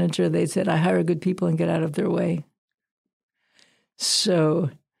good manager, they said, I hire good people and get out of their way. So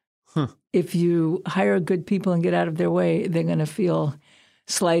if you hire good people and get out of their way, they're going to feel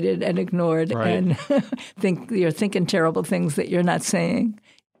slighted and ignored and think you're thinking terrible things that you're not saying.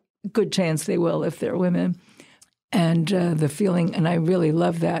 Good chance they will if they're women. And the feeling, and I really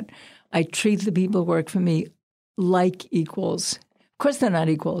love that, I treat the people who work for me like equals. Of course they're not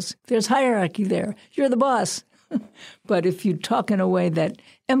equals. There's hierarchy there. You're the boss. But if you talk in a way that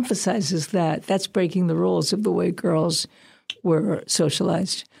emphasizes that, that's breaking the rules of the way girls were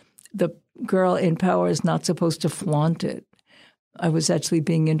socialized. The girl in power is not supposed to flaunt it. I was actually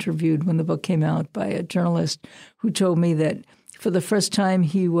being interviewed when the book came out by a journalist who told me that for the first time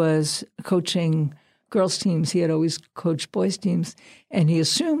he was coaching girls' teams. He had always coached boys' teams, and he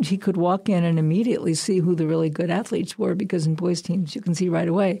assumed he could walk in and immediately see who the really good athletes were, because in boys' teams you can see right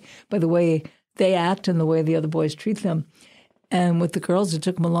away by the way they act and the way the other boys treat them. And with the girls, it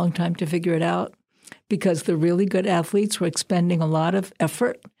took him a long time to figure it out, because the really good athletes were expending a lot of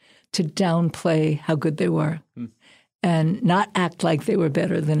effort to downplay how good they were and not act like they were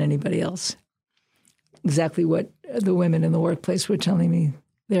better than anybody else. Exactly what the women in the workplace were telling me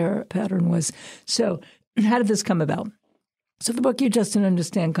their pattern was. So how did this come about? So the book You Just Didn't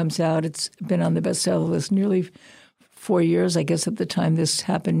Understand comes out. It's been on the bestseller list nearly 4 years. I guess at the time this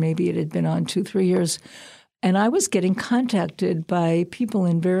happened, maybe it had been on 2-3 years. And I was getting contacted by people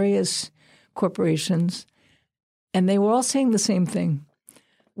in various corporations, and they were all saying the same thing.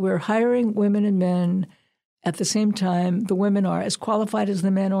 We're hiring women and men at the same time. The women are as qualified as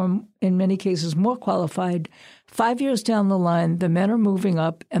the men, or in many cases more qualified. 5 years down the line, the men are moving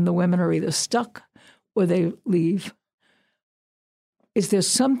up and the women are either stuck or they leave. Is there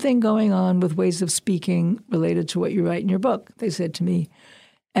something going on with ways of speaking related to what you write in your book? They said to me.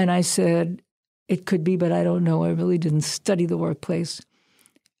 And I said, it could be, but I don't know. I really didn't study the workplace,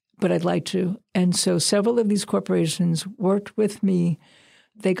 but I'd like to. And so several of these corporations worked with me.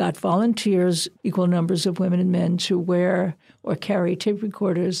 They got volunteers, equal numbers of women and men, to wear or carry tape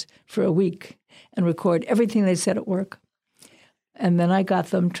recorders for a week and record everything they said at work. And then I got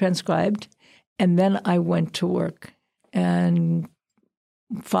them transcribed, and then I went to work and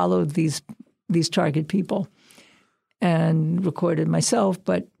followed these target people and recorded myself,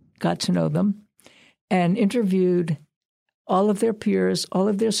 but got to know them and interviewed all of their peers, all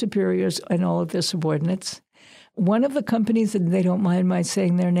of their superiors, and all of their subordinates. One of the companies, and they don't mind my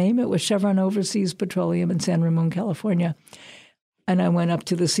saying their name, it was Chevron Overseas Petroleum in San Ramon, California. And I went up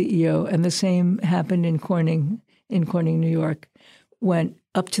to the CEO, and the same happened in Corning, New York. Went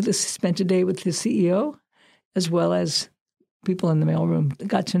up to spent a day with the CEO, as well as people in the mailroom.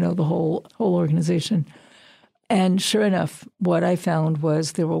 Got to know the whole organization. And sure enough, what I found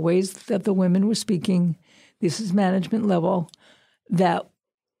was there were ways that the women were speaking, this is management level, that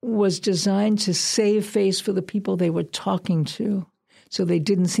was designed to save face for the people they were talking to so they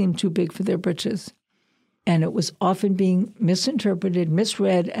didn't seem too big for their britches. And it was often being misinterpreted,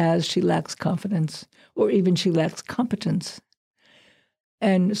 misread as she lacks confidence, or even she lacks competence.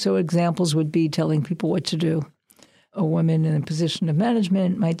 And so examples would be telling people what to do. A woman in a position of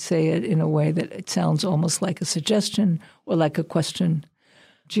management might say it in a way that it sounds almost like a suggestion or like a question.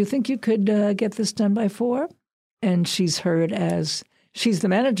 Do you think you could get this done by 4? And she's heard as, she's the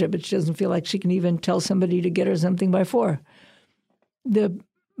manager, but she doesn't feel like she can even tell somebody to get her something by 4. The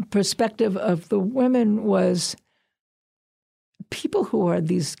perspective of the women was, people who are,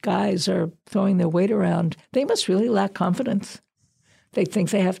 these guys are throwing their weight around, they must really lack confidence. They think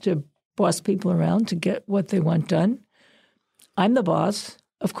they have to boss people around to get what they want done. I'm the boss.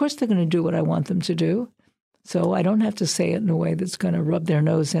 Of course they're going to do what I want them to do. So I don't have to say it in a way that's going to rub their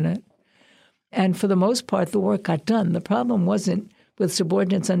nose in it. And for the most part, the work got done. The problem wasn't with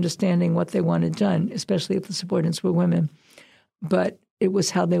subordinates understanding what they wanted done, especially if the subordinates were women, but it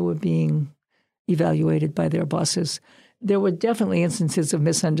was how they were being evaluated by their bosses. There were definitely instances of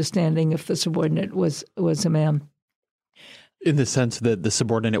misunderstanding if the subordinate was a man. In the sense that the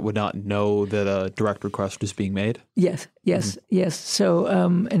subordinate would not know that a direct request was being made? Yes. So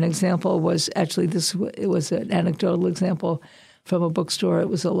an example was actually it was an anecdotal example from a bookstore. It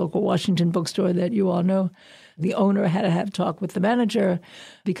was a local Washington bookstore that you all know. The owner had to have a talk with the manager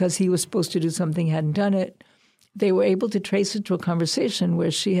because he was supposed to do something, hadn't done it. They were able to trace it to a conversation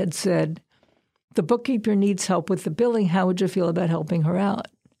where she had said, the bookkeeper needs help with the billing. How would you feel about helping her out?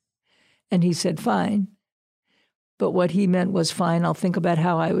 And he said, fine. But what he meant was, fine, I'll think about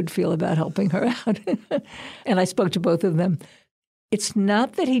how I would feel about helping her out. And I spoke to both of them. It's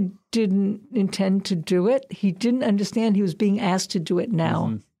not that he didn't intend to do it. He didn't understand he was being asked to do it now.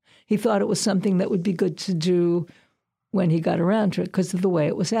 Mm-hmm. He thought it was something that would be good to do when he got around to it because of the way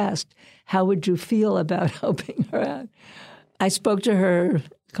it was asked. How would you feel about helping her out? I spoke to her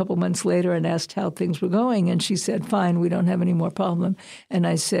a couple months later and asked how things were going, and she said, fine, we don't have any more problem. And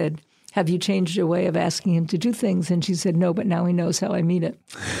I said, have you changed your way of asking him to do things? And she said, no, but now he knows how I mean it.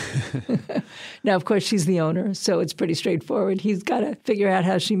 Now, of course, she's the owner, so it's pretty straightforward. He's got to figure out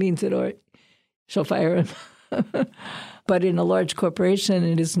how she means it or she'll fire him. But in a large corporation,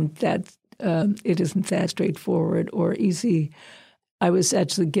 it isn't that straightforward or easy. I was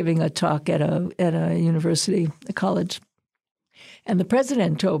actually giving a talk at a university, a college, and the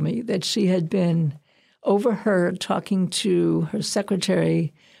president told me that she had been overheard talking to her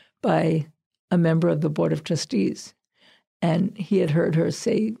secretary by a member of the Board of Trustees. And he had heard her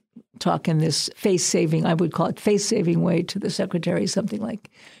talk in this face-saving, I would call it face-saving way to the secretary, something like,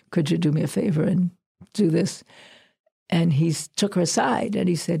 could you do me a favor and do this? And he took her aside and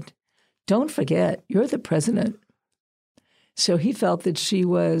he said, don't forget, you're the president. So he felt that she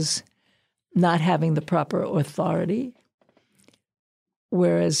was not having the proper authority,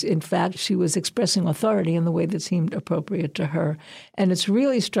 whereas, in fact, she was expressing authority in the way that seemed appropriate to her. And it's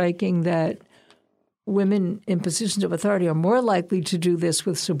really striking that women in positions of authority are more likely to do this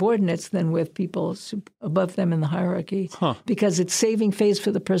with subordinates than with people above them in the hierarchy, because it's saving face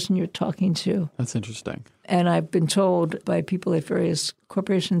for the person you're talking to. That's interesting. And I've been told by people at various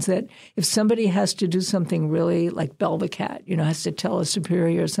corporations that if somebody has to do something really like bell the cat, has to tell a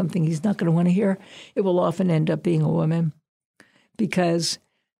superior something he's not going to want to hear, it will often end up being a woman. Because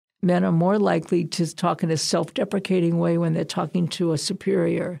men are more likely to talk in a self-deprecating way when they're talking to a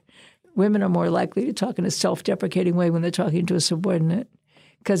superior. Women are more likely to talk in a self-deprecating way when they're talking to a subordinate,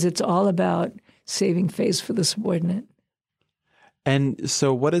 because it's all about saving face for the subordinate. And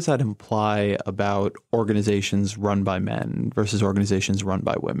so what does that imply about organizations run by men versus organizations run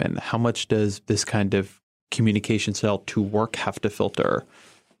by women? How much does this kind of communication style to work have to filter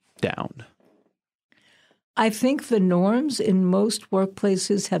down? I think the norms in most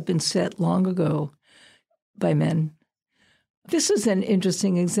workplaces have been set long ago by men. This is an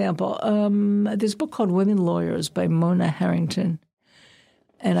interesting example. There's a book called Women Lawyers by Mona Harrington,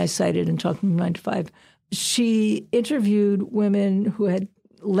 and I cited in Talking 9 to 5. She interviewed women who had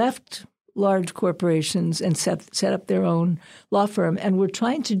left large corporations and set up their own law firm and were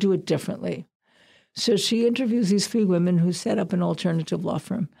trying to do it differently. So she interviews these 3 women who set up an alternative law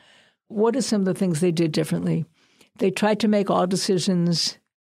firm. What are some of the things they did differently? They tried to make all decisions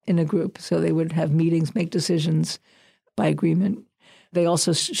in a group. So they would have meetings, make decisions by agreement. They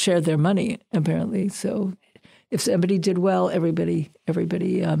also shared their money, apparently. So if somebody did well, everybody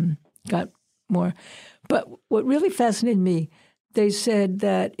got more. But what really fascinated me, they said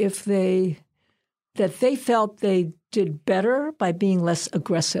that they felt they did better by being less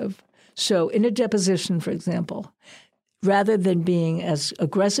aggressive. So in a deposition, for example, rather than being as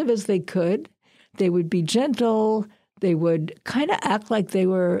aggressive as they could, they would be gentle, They would kind of act like they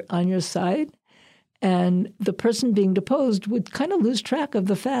were on your side, and the person being deposed would kind of lose track of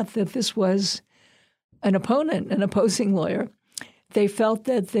the fact that this was an opponent, an opposing lawyer. They felt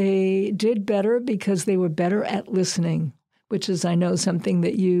that they did better because they were better at listening, which is, I know, something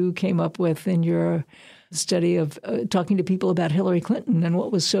that you came up with in your study of talking to people about Hillary Clinton and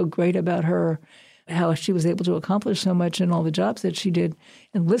what was so great about her, how she was able to accomplish so much in all the jobs that she did,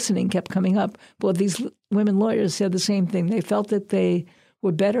 and listening kept coming up. Well, these women lawyers said the same thing. They felt that they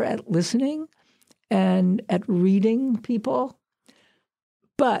were better at listening and at reading people,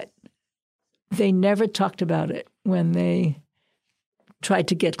 but they never talked about it when they tried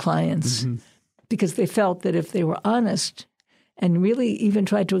to get clients because they felt that if they were honest and really even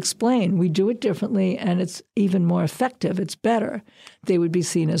tried to explain, we do it differently and it's even more effective, it's better, they would be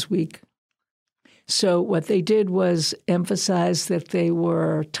seen as weak. So what they did was emphasize that they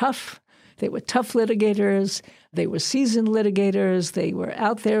were tough. They were tough litigators. They were seasoned litigators. They were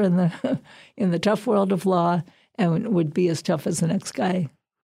out there in the tough world of law and would be as tough as the next guy.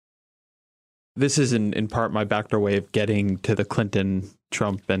 This is in part my backdoor way of getting to the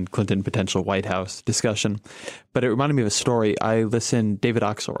Clinton-Trump and Clinton potential White House discussion. But it reminded me of a story. I listened, David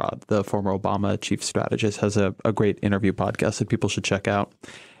Axelrod, the former Obama chief strategist, has a great interview podcast that people should check out.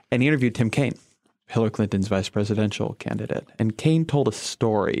 And he interviewed Tim Kaine, Hillary Clinton's vice presidential candidate. And Kaine told a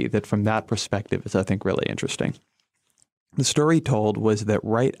story that from that perspective is, I think, really interesting. The story he told was that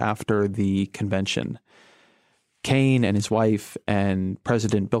right after the convention, Kaine and his wife and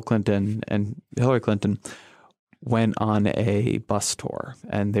President Bill Clinton and Hillary Clinton went on a bus tour,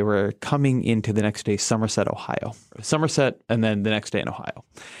 and they were coming into the next day Somerset, Ohio. Somerset, and then the next day in Ohio.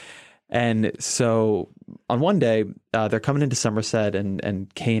 And so on one day, they're coming into Somerset,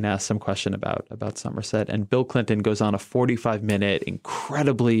 and Kaine asks some question about Somerset, and Bill Clinton goes on a 45-minute,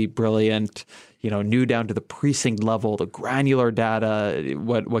 incredibly brilliant, knew down to the precinct level, the granular data,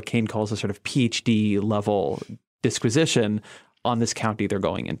 what Kaine calls a sort of PhD level disquisition on this county they're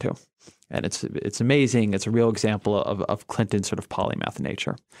going into. And it's amazing. It's a real example of Clinton's sort of polymath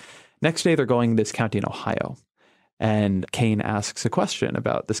nature. Next day, they're going to this county in Ohio. And Kaine asks a question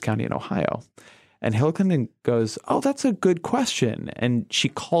about this county in Ohio. And Hillary Clinton goes, "Oh, that's a good question." And she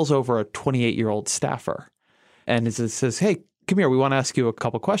calls over a 28-year-old staffer and says, "Hey, come here. We want to ask you a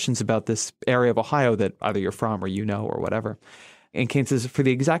couple questions about this area of Ohio that either you're from or or whatever." And Kaine says, for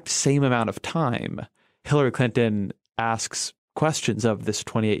the exact same amount of time, Hillary Clinton asks questions of this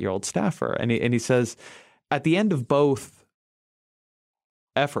 28-year-old staffer. And he says, at the end of both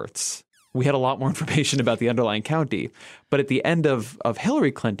efforts, we had a lot more information about the underlying county. But at the end of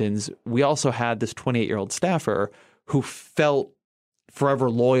Hillary Clinton's, we also had this 28-year-old staffer who felt forever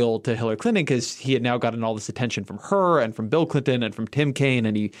loyal to Hillary Clinton because he had now gotten all this attention from her and from Bill Clinton and from Tim Kaine.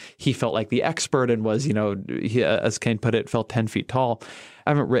 And he felt like the expert and was, he, as Kaine put it, felt 10 feet tall. I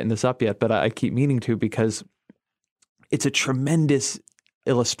haven't written this up yet, but I keep meaning to because it's a tremendous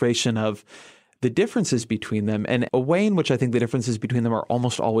illustration of the differences between them and a way in which I think the differences between them are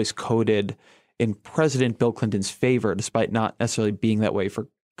almost always coded in President Bill Clinton's favor, despite not necessarily being that way for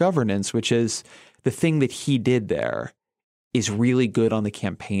governance, which is the thing that he did there is really good on the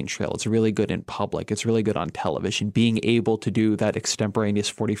campaign trail. It's really good in public. It's really good on television. Being able to do that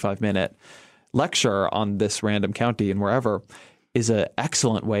extemporaneous 45-minute lecture on this random county and wherever is an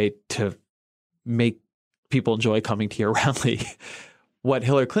excellent way to make people enjoy coming to your rally. What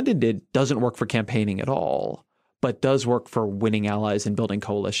Hillary Clinton did doesn't work for campaigning at all, but does work for winning allies and building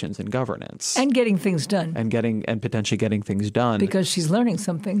coalitions and governance. And getting things done. And potentially getting things done. Because she's learning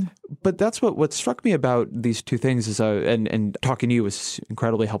something. But that's what struck me about these two things is, and talking to you was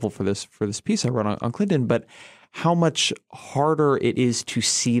incredibly helpful for this piece I wrote on Clinton, but how much harder it is to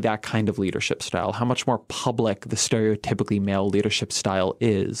see that kind of leadership style, how much more public the stereotypically male leadership style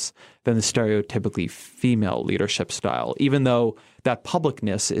is than the stereotypically female leadership style, even though that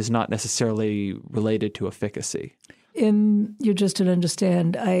publicness is not necessarily related to efficacy. In You Just Didn't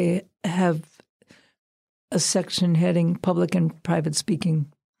Understand, I have a section heading public and private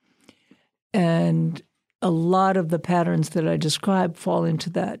speaking. And a lot of the patterns that I describe fall into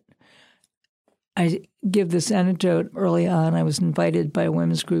that. I give this anecdote early on. I was invited by a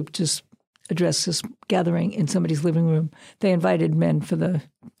women's group to address this gathering in somebody's living room. They invited men for the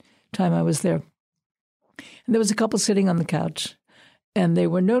time I was there. And there was a couple sitting on the couch. And they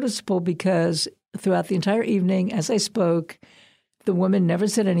were noticeable because throughout the entire evening, as I spoke, the woman never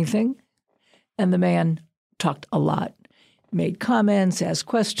said anything. And the man talked a lot, made comments, asked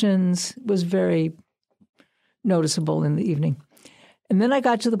questions, was very noticeable in the evening. And then I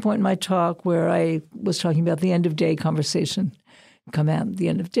got to the point in my talk where I was talking about the end of day conversation. Come out at the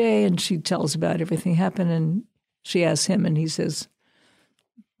end of day, and she tells about everything happened. And She asks him, and he says,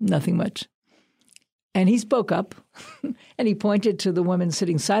 nothing much. And he spoke up, and he pointed to the woman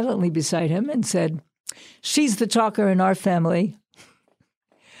sitting silently beside him and said, she's the talker in our family.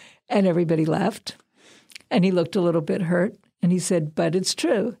 And everybody laughed. And he looked a little bit hurt. And he said, but it's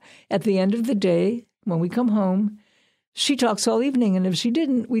true. At the end of the day, when we come home, she talks all evening. And if she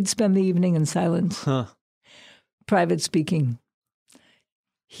didn't, we'd spend the evening in silence. Huh. Private speaking.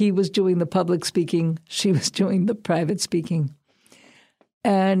 He was doing the public speaking. She was doing the private speaking.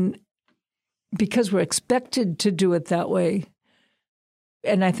 And because we're expected to do it that way,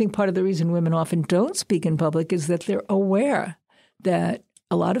 and I think part of the reason women often don't speak in public is that they're aware that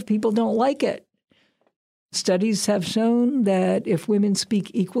a lot of people don't like it. Studies have shown that if women speak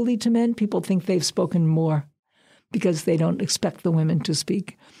equally to men, people think they've spoken more because they don't expect the women to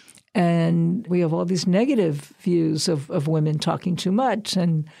speak. And we have all these negative views of women talking too much.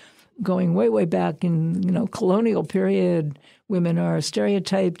 And going way, way back in, colonial period, women are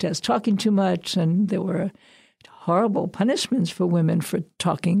stereotyped as talking too much. And there were horrible punishments for women for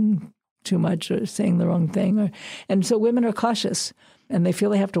talking too much or saying the wrong thing. And so women are cautious, and they feel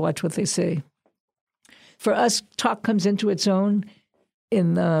they have to watch what they say. For us, talk comes into its own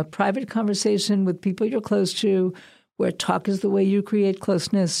in the private conversation with people you're close to, where talk is the way you create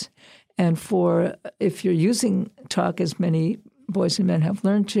closeness. And if you're using talk, as many boys and men have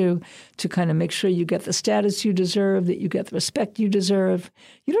learned to kind of make sure you get the status you deserve, that you get the respect you deserve.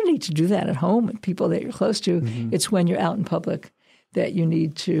 You don't need to do that at home with people that you're close to. Mm-hmm. It's when you're out in public that you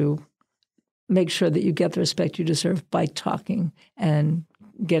need to make sure that you get the respect you deserve by talking and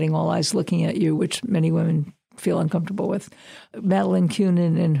getting all eyes looking at you, which many women feel uncomfortable with. Madeline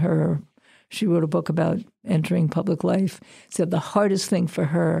Kunin, she wrote a book about entering public life, said the hardest thing for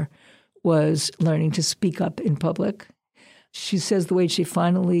her was learning to speak up in public. She says the way she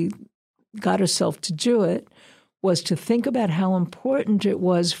finally got herself to do it was to think about how important it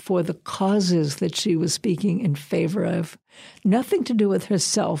was for the causes that she was speaking in favor of. Nothing to do with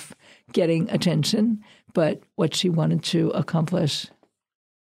herself getting attention, but what she wanted to accomplish.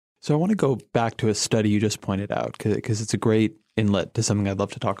 So I want to go back to a study you just pointed out because it's a great inlet to something I'd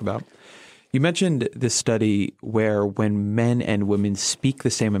love to talk about. You mentioned this study where when men and women speak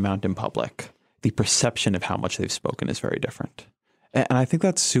the same amount in public, the perception of how much they've spoken is very different. And I think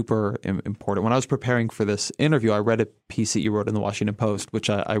that's super important. When I was preparing for this interview, I read a piece that you wrote in the Washington Post, which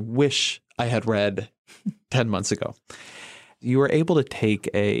I wish I had read 10 months ago. You were able to take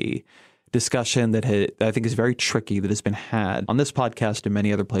a discussion that I think is very tricky that has been had on this podcast and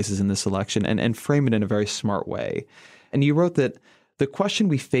many other places in this election and frame it in a very smart way. And you wrote that the question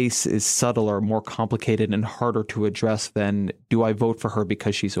we face is subtler, more complicated, and harder to address than, do I vote for her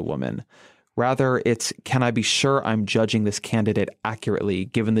because she's a woman? Rather, it's, can I be sure I'm judging this candidate accurately,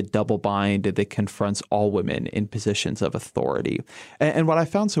 given the double bind that confronts all women in positions of authority? And what I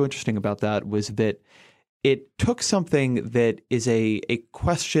found so interesting about that was that it took something that is a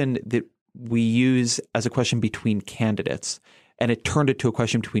question that we use as a question between candidates, and it turned it to a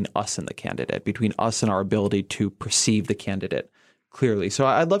question between us and the candidate, between us and our ability to perceive the candidate clearly. So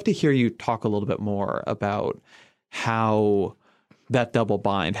I'd love to hear you talk a little bit more about how that double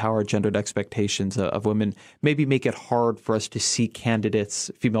bind, how our gendered expectations of women maybe make it hard for us to see candidates,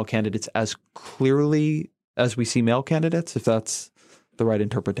 female candidates, as clearly as we see male candidates, if that's the right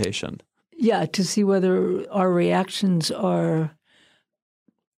interpretation. Yeah, to see whether our reactions are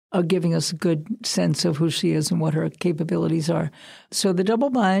giving us a good sense of who she is and what her capabilities are. So the double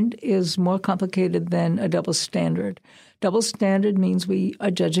bind is more complicated than a double standard. Double standard means we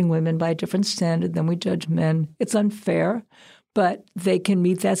are judging women by a different standard than we judge men. It's unfair, but they can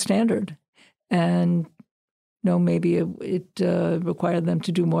meet that standard. And maybe it required them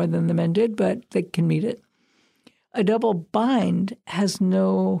to do more than the men did, but they can meet it. A double bind has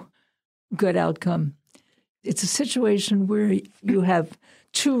no good outcome. It's a situation where you have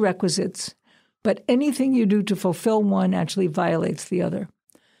two requisites, but anything you do to fulfill one actually violates the other.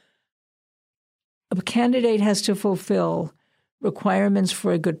 A candidate has to fulfill requirements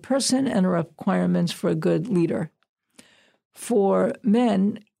for a good person and requirements for a good leader. For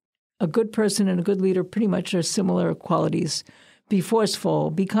men, a good person and a good leader pretty much are similar qualities. Be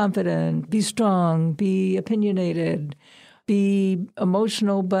forceful, be confident, be strong, be opinionated, be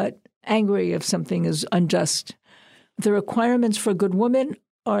emotional but angry if something is unjust. The requirements for a good woman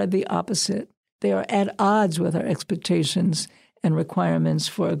are the opposite. They are at odds with our expectations and requirements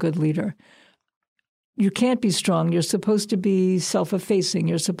for a good leader. You can't be strong. You're supposed to be self-effacing.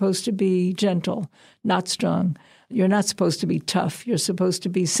 You're supposed to be gentle, not strong. You're not supposed to be tough. You're supposed to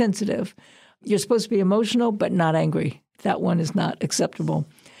be sensitive. You're supposed to be emotional but not angry. That one is not acceptable.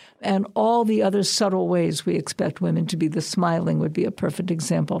 And all the other subtle ways we expect women to be. The smiling would be a perfect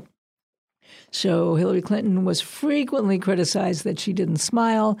example. So Hillary Clinton was frequently criticized that she didn't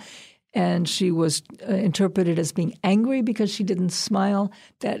smile, and she was interpreted as being angry because she didn't smile.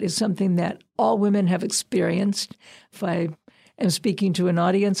 That is something that all women have experienced. If I am speaking to an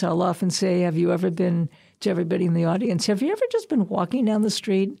audience, I'll often say, have you ever been, to everybody in the audience, have you ever just been walking down the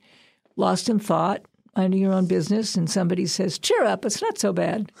street, lost in thought, minding your own business, and somebody says, cheer up, it's not so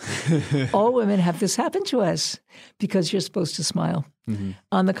bad. All women have this happen to us because you're supposed to smile. Mm-hmm.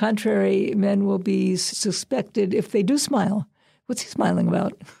 On the contrary, men will be suspected if they do smile. What's he smiling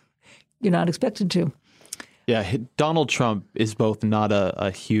about? You're not expected to. Yeah, Donald Trump is both not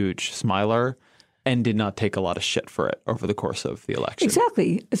a huge smiler and did not take a lot of shit for it over the course of the election.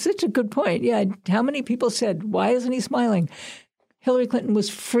 Exactly. It's such a good point. Yeah. How many people said, why isn't he smiling? Hillary Clinton was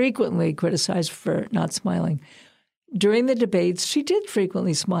frequently criticized for not smiling. During the debates, she did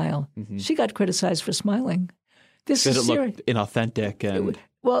frequently smile. Mm-hmm. She got criticized for smiling. This is looked inauthentic and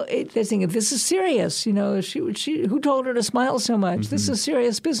this is serious. You know, she who told her to smile so much? Mm-hmm. This is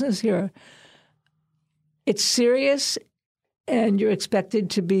serious business here. It's serious, and you're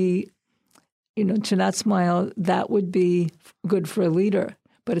expected to be, to not smile. That would be good for a leader,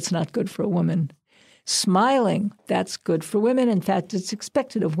 but it's not good for a woman. Smiling, that's good for women. In fact, it's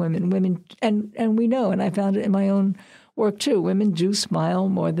expected of women. Women, and we know, and I found it in my own work too, women do smile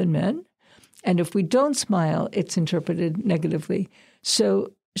more than men. And if we don't smile, it's interpreted negatively.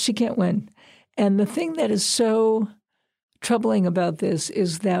 So she can't win. And the thing that is so troubling about this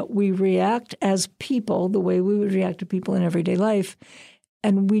is that we react as people the way we would react to people in everyday life,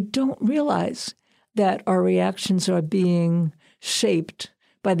 and we don't realize that our reactions are being shaped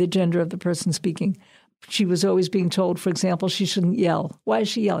by the gender of the person speaking. She was always being told, for example, she shouldn't yell. Why is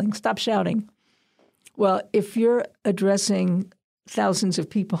she yelling? Stop shouting. Well, if you're addressing thousands of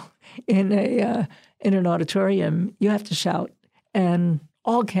people in an auditorium, you have to shout, and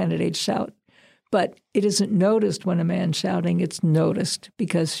all candidates shout. But it isn't noticed when a man's shouting. It's noticed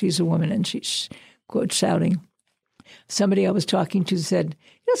because she's a woman and she's, quote, shouting. Somebody I was talking to said,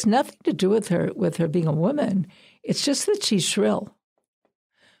 it has nothing to do with her being a woman. It's just that she's shrill.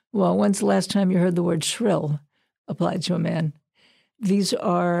 Well, when's the last time you heard the word shrill applied to a man? These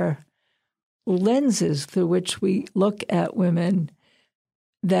are lenses through which we look at women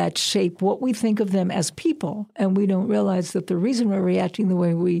that shape what we think of them as people. And we don't realize that the reason we're reacting the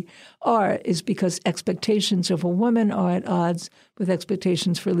way we are is because expectations of a woman are at odds with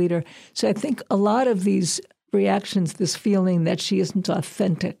expectations for a leader. So I think a lot of these reactions, this feeling that she isn't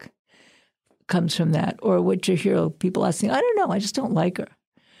authentic, comes from that. Or what you hear people asking, I don't know, I just don't like her.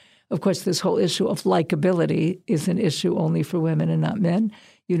 Of course, this whole issue of likability is an issue only for women and not men.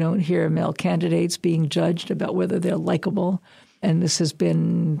 You don't hear male candidates being judged about whether they're likable. And this has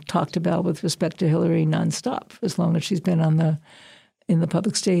been talked about with respect to Hillary nonstop, as long as she's been in the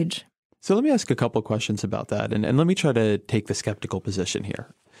public stage. So let me ask a couple questions about that. And let me try to take the skeptical position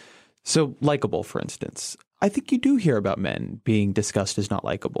here. So likable, for instance. I think you do hear about men being discussed as not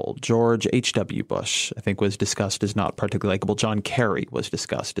likable. George H.W. Bush, I think, was discussed as not particularly likable. John Kerry was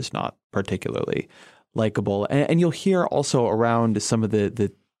discussed as not particularly likable. And you'll hear also around some of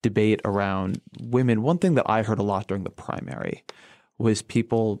the debate around women. One thing that I heard a lot during the primary was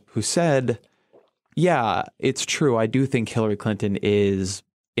people who said, yeah, it's true. I do think Hillary Clinton is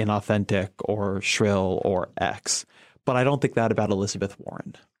inauthentic or shrill or X, but I don't think that about Elizabeth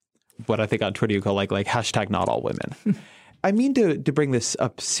Warren. What I think on Twitter you call like hashtag not all women. I mean to bring this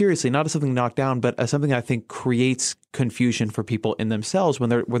up seriously, not as something knocked down, but as something I think creates confusion for people in themselves when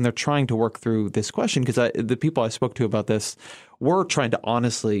they're trying to work through this question. Because the people I spoke to about this were trying to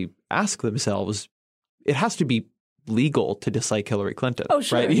honestly ask themselves, it has to be legal to dislike Hillary Clinton,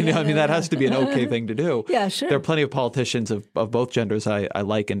 sure. Right? That has to be an okay thing to do. Yeah, sure. There are plenty of politicians of both genders I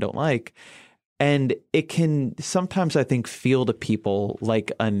like and don't like. And it can sometimes, I think, feel to people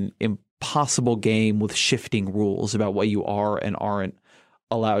like an impossible game with shifting rules about what you are and aren't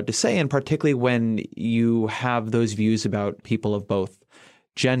allowed to say, and particularly when you have those views about people of both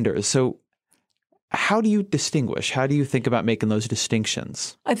genders. So how do you distinguish? How do you think about making those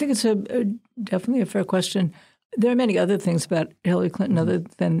distinctions? I think it's definitely a fair question. There are many other things about Hillary Clinton other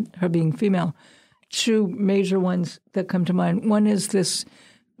than her being female. Two major ones that come to mind. One is this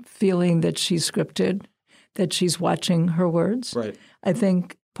feeling that she's scripted, that she's watching her words. Right. I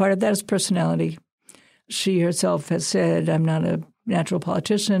think part of that is personality. She herself has said, I'm not a natural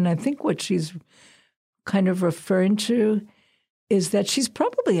politician. I think what she's kind of referring to is that she's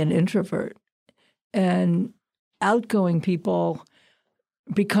probably an introvert. And outgoing people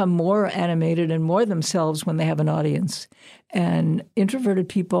become more animated and more themselves when they have an audience. And introverted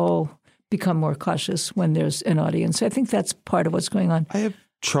people become more cautious when there's an audience. I think that's part of what's going on. I have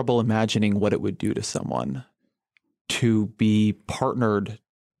trouble imagining what it would do to someone to be partnered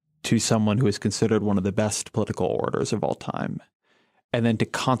to someone who is considered one of the best political orators of all time, and then to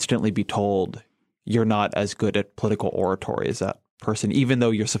constantly be told you're not as good at political oratory as that person, even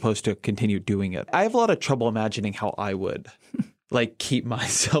though you're supposed to continue doing it. I have a lot of trouble imagining how I would keep my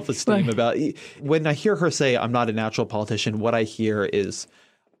self-esteem about when I hear her say I'm not a natural politician. What I hear is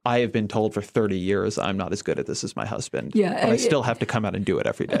I have been told for 30 years I'm not as good at this as my husband. Yeah, but I still have to come out and do it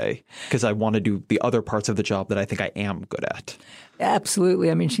every day because I want to do the other parts of the job that I think I am good at. Absolutely.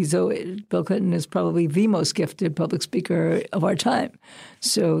 I mean, Bill Clinton is probably the most gifted public speaker of our time.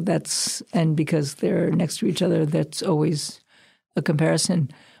 So and because they're next to each other, that's always a comparison.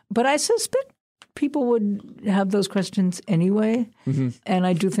 But I suspect people would have those questions anyway. Mm-hmm. And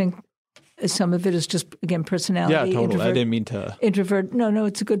I do think some of it is just, again, personality. Yeah, totally. I didn't mean to. Introvert. No,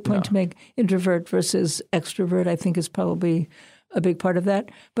 it's a good point to make. Introvert versus extrovert, I think, is probably a big part of that.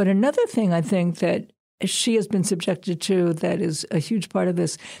 But another thing I think that she has been subjected to that is a huge part of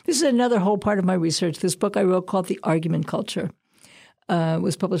this. This is another whole part of my research. This book I wrote called The Argument Culture.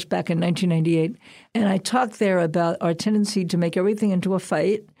 Was published back in 1998. And I talk there about our tendency to make everything into a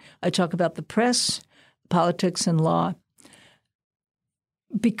fight. I talk about the press, politics, and law.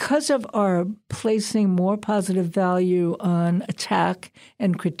 Because of our placing more positive value on attack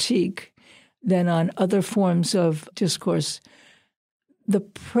and critique than on other forms of discourse, the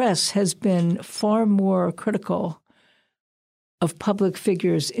press has been far more critical of public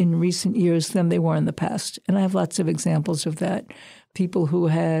figures in recent years than they were in the past. And I have lots of examples of that. People who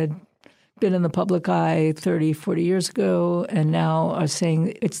had been in the public eye 30, 40 years ago and now are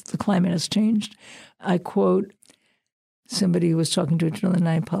saying the climate has changed. I quote somebody who was talking to a journalist, and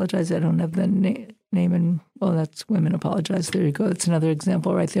I apologize, I don't have the name, and that's Women Apologize. There you go. That's another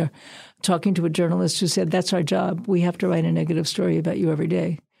example right there. Talking to a journalist who said, that's our job. We have to write a negative story about you every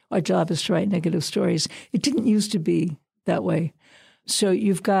day. Our job is to write negative stories. It didn't used to be that way. So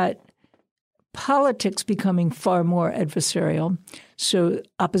you've got politics becoming far more adversarial. So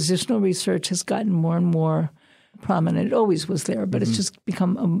oppositional research has gotten more and more prominent. It always was there, but it's just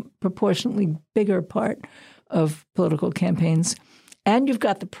become a proportionately bigger part of political campaigns. And you've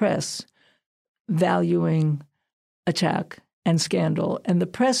got the press valuing attack and scandal. And the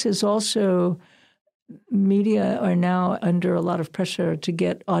press is also, media are now under a lot of pressure to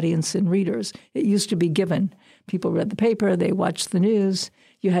get audience and readers. It used to be given. People read the paper, they watched the news,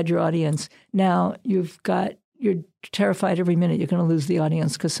 you had your audience. Now you're terrified every minute you're going to lose the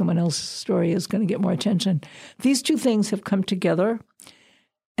audience because someone else's story is going to get more attention. These two things have come together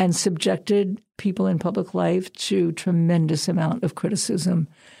and subjected people in public life to tremendous amount of criticism.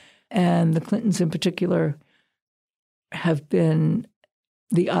 And the Clintons in particular have been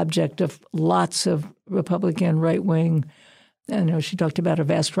the object of lots of Republican right-wing. I know she talked about a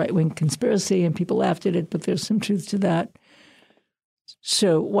vast right-wing conspiracy and people laughed at it, but there's some truth to that.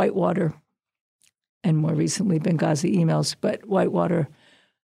 So Whitewater, and more recently Benghazi emails, but Whitewater,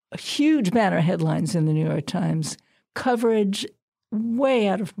 huge banner headlines in the New York Times, coverage way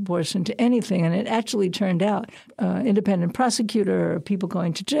out of proportion to anything. And it actually turned out independent prosecutor, people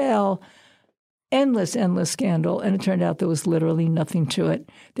going to jail, endless scandal. And it turned out there was literally nothing to it.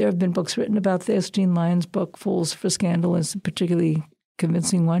 There have been books written about this. Jean Lyon's book, Fools for Scandal, is a particularly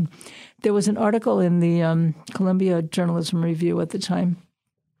convincing one. There was an article in the Columbia Journalism Review at the time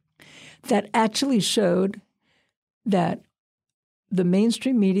that actually showed that the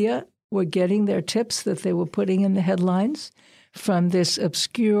mainstream media were getting their tips that they were putting in the headlines from this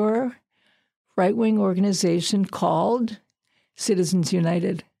obscure right-wing organization called Citizens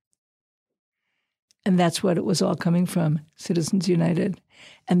United. And that's what it was all coming from, Citizens United.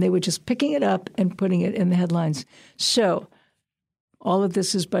 And they were just picking it up and putting it in the headlines. So all of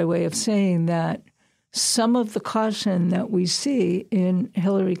this is by way of saying that some of the caution that we see in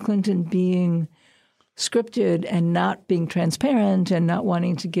Hillary Clinton being scripted and not being transparent and not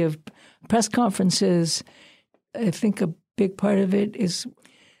wanting to give press conferences, I think a big part of it is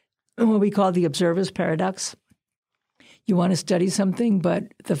what we call the observer's paradox. You want to study something, but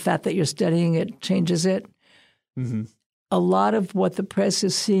the fact that you're studying it changes it. Mm-hmm. A lot of what the press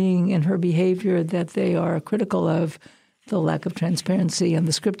is seeing in her behavior that they are critical of, the lack of transparency and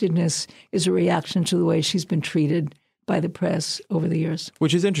the scriptedness, is a reaction to the way she's been treated by the press over the years.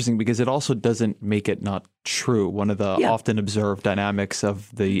 Which is interesting because it also doesn't make it not true. One of the often observed dynamics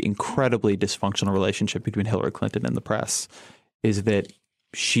of the incredibly dysfunctional relationship between Hillary Clinton and the press is that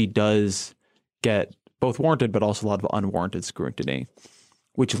she does get both warranted but also a lot of unwarranted scrutiny.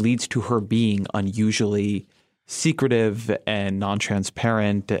 which leads to her being unusually secretive and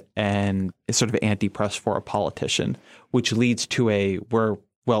non-transparent and is sort of anti-press for a politician, which leads to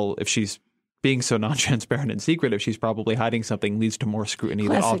if she's being so non-transparent and secretive, she's probably hiding something, leads to more scrutiny.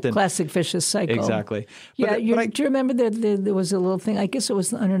 Classic vicious cycle. Exactly. Do you remember that there was a little thing, I guess it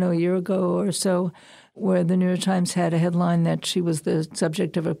was, I don't know, a year ago or so, where the New York Times had a headline that she was the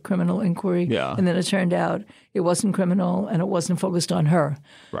subject of a criminal inquiry. Yeah. And then it turned out it wasn't criminal and it wasn't focused on her.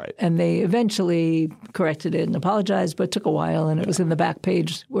 Right. And they eventually corrected it and apologized, but it took a while and it was in the back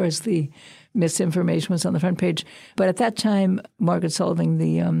page, whereas the misinformation was on the front page. But at that time, Margaret Sullivan,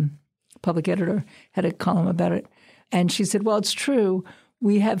 the public editor, had a column about it. And she said, well, it's true.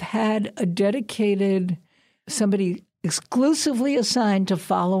 We have had a dedicated somebody exclusively assigned to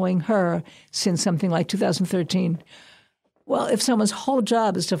following her since something like 2013. Well, if someone's whole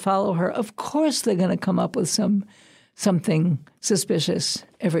job is to follow her, of course they're going to come up with something suspicious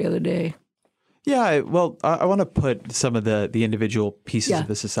every other day. Yeah, well, I want to put some of the individual pieces of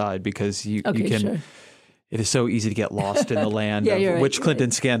this aside because you can. Sure. It is so easy to get lost in the land of which Clinton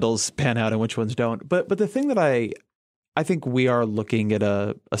scandals pan out and which ones don't. But the thing that I think we are looking at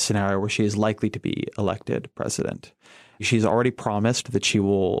a scenario where she is likely to be elected president. She's already promised that she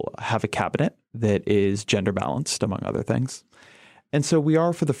will have a cabinet that is gender balanced, among other things. And so we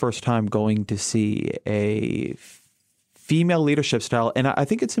are, for the first time, going to see a female leadership style. And I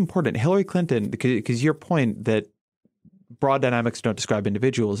think it's important. Hillary Clinton, because your point that broad dynamics don't describe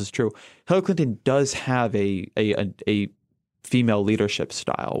individuals is true. Hillary Clinton does have a female leadership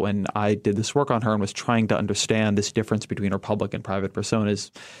style. When I did this work on her and was trying to understand this difference between her public and private personas,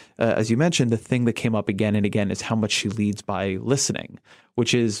 as you mentioned, the thing that came up again and again is how much she leads by listening,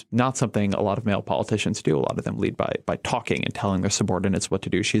 which is not something a lot of male politicians do. A lot of them lead by talking and telling their subordinates what to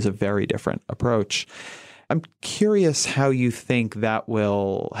do. She has a very different approach. I'm curious how you think that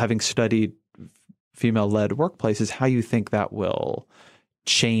will, having studied female-led workplaces, how you think that will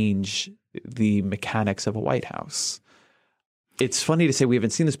change the mechanics of a White House. It's funny to say we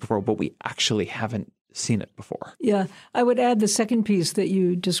haven't seen this before, but we actually haven't seen it before. Yeah. I would add the second piece that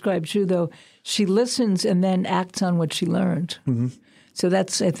you described too, though. She listens and then acts on what she learned. Mm-hmm. So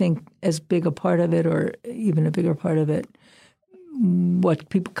that's, I think, as big a part of it, or even a bigger part of it. What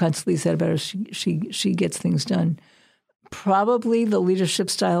people constantly said about her, she gets things done. Probably the leadership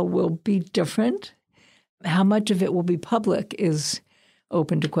style will be different. How much of it will be public is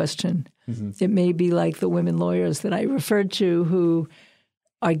open to question. Mm-hmm. It may be like the women lawyers that I referred to who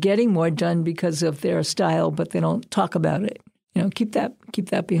are getting more done because of their style, but they don't talk about it. Keep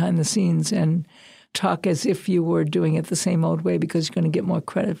that behind the scenes and talk as if you were doing it the same old way because you're going to get more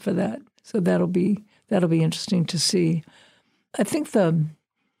credit for that. So that'll be interesting to see. I think the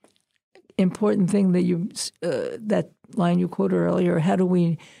important thing that that line you quoted earlier, how do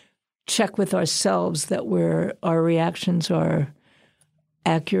we check with ourselves that our reactions are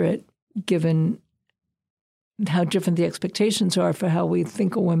accurate given how different the expectations are for how we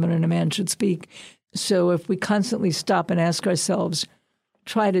think a woman and a man should speak. So if we constantly stop and ask ourselves,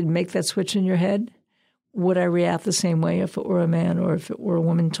 try to make that switch in your head, would I react the same way if it were a man or if it were a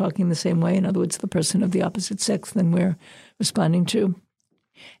woman talking the same way? In other words, the person of the opposite sex than we're responding to.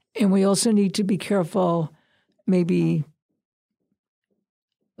 And we also need to be careful, maybe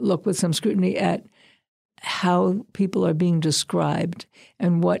look with some scrutiny at how people are being described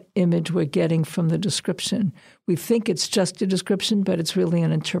and what image we're getting from the description. We think it's just a description, but it's really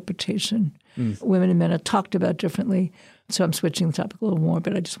an interpretation. Women and men are talked about differently. So I'm switching the topic a little more,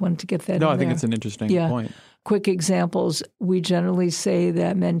 but I just wanted to get that in No, I there. think it's an interesting point. Quick examples. We generally say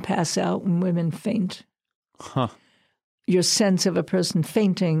that men pass out and women faint. Huh. Your sense of a person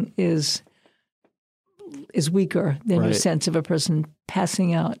fainting is weaker than your sense of a person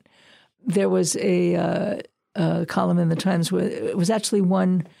passing out. There was a column in the Times where it was actually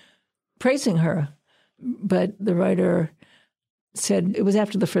one praising her, but the writer said it was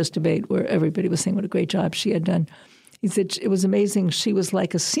after the first debate where everybody was saying what a great job she had done. He said it was amazing. She was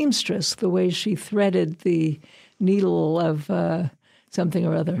like a seamstress, the way she threaded the needle of something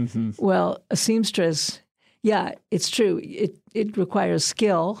or other. Mm-hmm. Well, a seamstress, yeah, it's true. It requires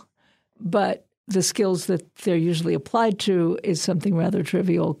skill, but the skills that they're usually applied to is something rather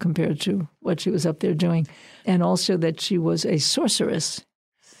trivial compared to what she was up there doing. And also that she was a sorceress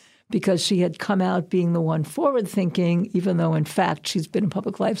because she had come out being the one forward-thinking, even though, in fact, she's been in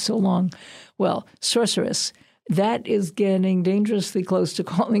public life so long. Well, sorceress, that is getting dangerously close to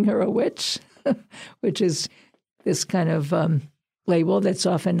calling her a witch, which is this kind of label that's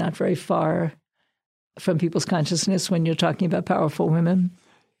often not very far from people's consciousness when you're talking about powerful women.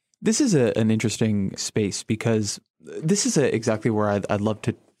 This is an interesting space because This is exactly where I'd love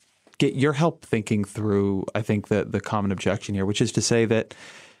to get your help thinking through, I think, the common objection here, which is to say that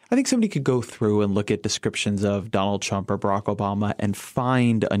I think somebody could go through and look at descriptions of Donald Trump or Barack Obama and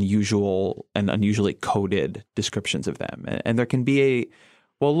find unusual and unusually coded descriptions of them. And there can be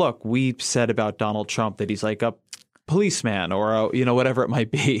well, look, we said about Donald Trump that he's like a policeman or, whatever it might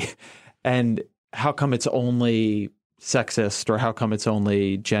be. And how come it's only sexist or how come it's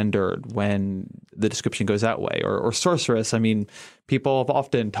only gendered when the description goes that way? Or sorceress. I mean, people have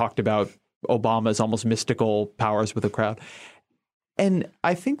often talked about Obama's almost mystical powers with the crowd. And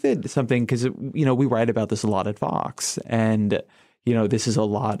I think that something, because, we write about this a lot at Vox, and, this is a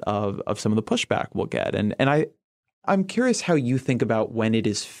lot of some of the pushback we'll get. And I'm curious how you think about when it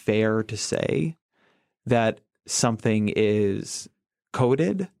is fair to say that something is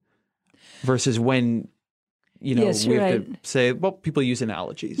coded versus when Yes, we have right. to say, well, people use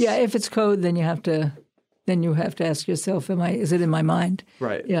analogies. Yeah, if it's code, then you have to ask yourself, is it in my mind?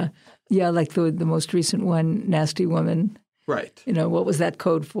 Right. Yeah. Yeah, like the most recent one, Nasty Woman. Right. What was that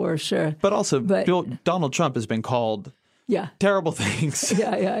code for? Sure. But also, Donald Trump has been called terrible things.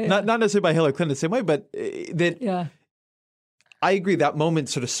 Yeah. Not necessarily by Hillary Clinton the same way, but I agree that moment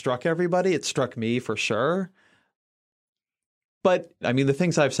sort of struck everybody. It struck me for sure. But, I mean, the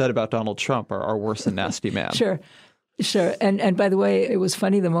things I've said about Donald Trump are worse than Nasty Man. Sure. And by the way, it was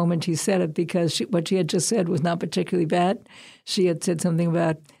funny the moment he said it because what she had just said was not particularly bad. She had said something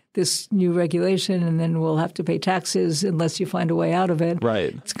about this new regulation and then we'll have to pay taxes unless you find a way out of it.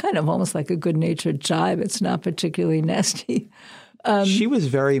 Right. It's kind of almost like a good-natured jibe. It's not particularly nasty. She was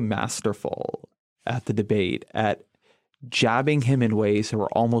very masterful at the debate at jabbing him in ways that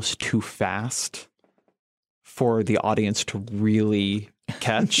were almost too fast for the audience to really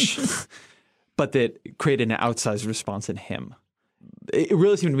catch, but that created an outsized response in him. It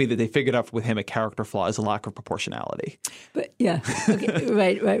really seemed to me that they figured out with him a character flaw is a lack of proportionality. But yeah, okay.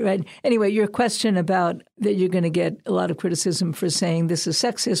 Right. Anyway, your question about that you're going to get a lot of criticism for saying this is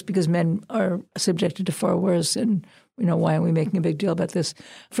sexist because men are subjected to far worse, and why are we making a big deal about this?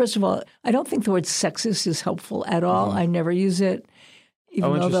 First of all, I don't think the word sexist is helpful at all. Mm-hmm. I never use it.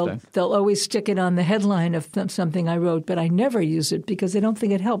 Even though they'll always stick it on the headline of something I wrote, but I never use it because I don't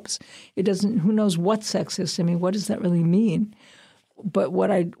think it helps. It doesn't. Who knows what's sexist? I mean, what does that really mean? But what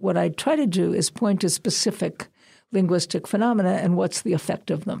I try to do is point to specific linguistic phenomena and what's the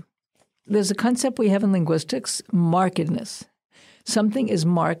effect of them. There's a concept we have in linguistics, markedness. Something is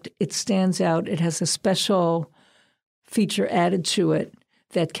marked. It stands out. It has a special feature added to it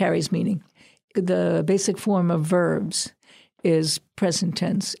that carries meaning. The basic form of verbs is present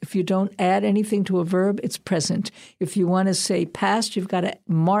tense. If you don't add anything to a verb, it's present. If you want to say past, you've got to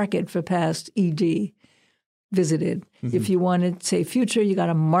mark it for past, ed, visited. Mm-hmm. If you want to say future, you got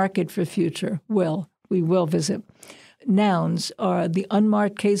to mark it for future, will. We will visit. Nouns are the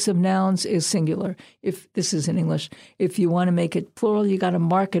unmarked case of nouns is singular. If this is in English, if you want to make it plural, you got to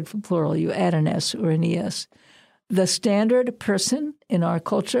mark it for plural. You add an S or an ES. The standard person in our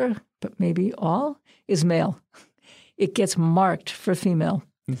culture, but maybe all, is male. It gets marked for female.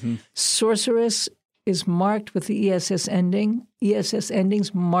 Mm-hmm. Sorceress is marked with the ESS ending. ESS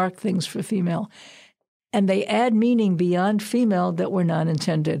endings mark things for female. And they add meaning beyond female that were not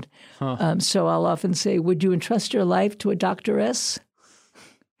intended. Huh. So I'll often say, would you entrust your life to a doctoress?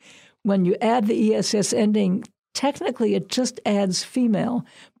 When you add the ESS ending, technically it just adds female,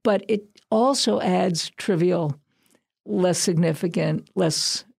 but it also adds trivial, less significant,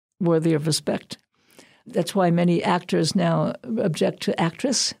 less worthy of respect. That's why many actors now object to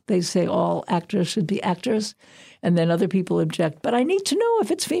actress. They say all actors should be actors. And then other people object, but I need to know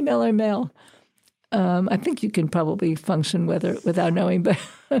if it's female or male. I think you can probably function without knowing,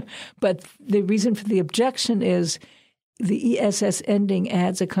 but the reason for the objection is the ESS ending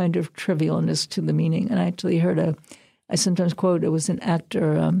adds a kind of trivialness to the meaning. And I actually I sometimes quote, it was an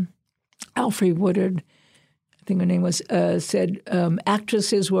actor, Alfre Woodard, I think her name was, said,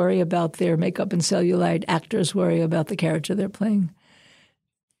 actresses worry about their makeup and cellulite, actors worry about the character they're playing.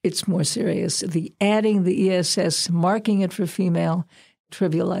 It's more serious. The adding the ESS, marking it for female,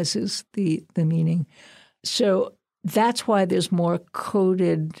 trivializes the meaning. So that's why there's more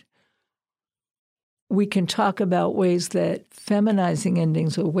coded. We can talk about ways that feminizing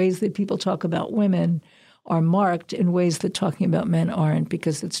endings or ways that people talk about women are marked in ways that talking about men aren't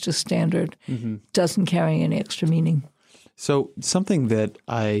because it's just standard, doesn't carry any extra meaning. So something that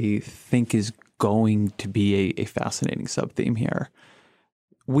I think is going to be a fascinating sub-theme here.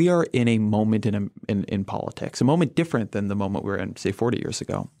 We are in a moment in politics, a moment different than the moment we were in, say, 40 years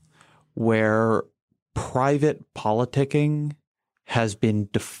ago, where private politicking has been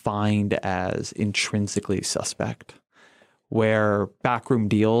defined as intrinsically suspect, where backroom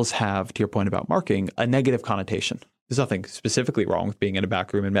deals have, to your point about marking, a negative connotation. There's nothing specifically wrong with being in a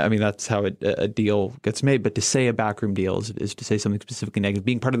backroom. And I mean, that's how a deal gets made. But to say a backroom deal is to say something specifically negative.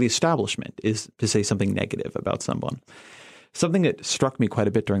 Being part of the establishment is to say something negative about someone. Something that struck me quite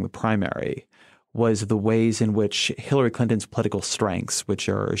a bit during the primary was the ways in which Hillary Clinton's political strengths, which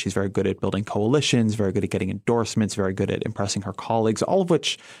are she's very good at building coalitions, very good at getting endorsements, very good at impressing her colleagues, all of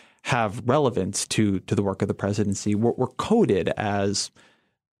which have relevance to the work of the presidency, were coded as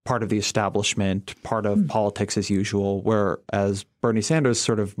part of the establishment, part of politics as usual, whereas Bernie Sanders'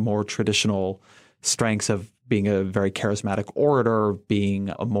 sort of more traditional strengths of being a very charismatic orator, being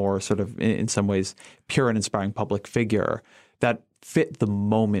a more sort of, in some ways, pure and inspiring public figure, that fit the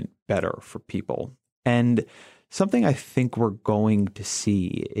moment better for people. And something I think we're going to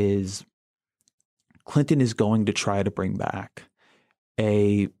see is Clinton is going to try to bring back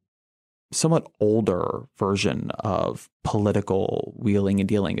a somewhat older version of political wheeling and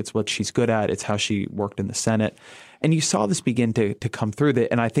dealing. It's what she's good at. It's how she worked in the Senate. And you saw this begin to come through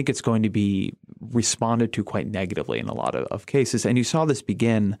that. And I think it's going to be responded to quite negatively in a lot of cases. And you saw this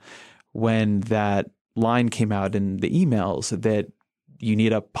begin when that line came out in the emails that you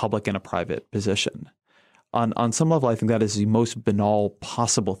need a public and a private position. On some level, I think that is the most banal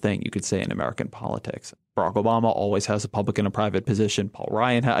possible thing you could say in American politics. Barack Obama always has a public and a private position. Paul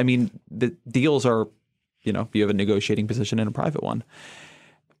Ryan, I mean, the deals are, you have a negotiating position and a private one.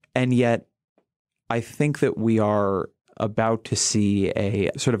 And yet, I think that we are about to see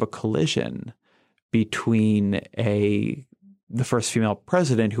a sort of a collision between the first female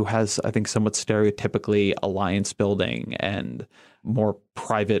president who has, I think, somewhat stereotypically alliance building and more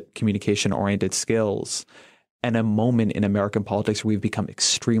private communication oriented skills, and a moment in American politics where we've become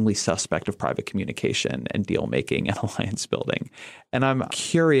extremely suspect of private communication and deal making and alliance building. And I'm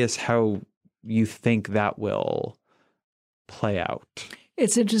curious how you think that will play out.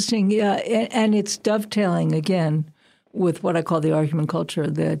 It's interesting. Yeah. And it's dovetailing again with what I call the argument culture,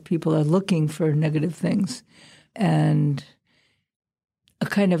 that people are looking for negative things and a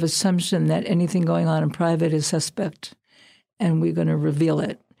kind of assumption that anything going on in private is suspect, and we're going to reveal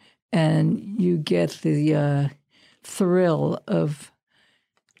it. And you get the thrill of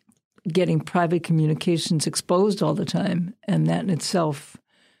getting private communications exposed all the time, and that in itself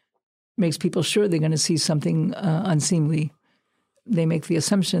makes people sure they're going to see something unseemly. They make the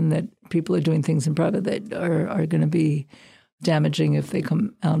assumption that people are doing things in private that are going to be damaging if they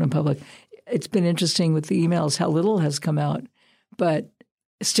come out in public. It's been interesting with the emails how little has come out, but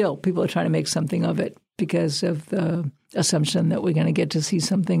still people are trying to make something of it because of the assumption that we're going to get to see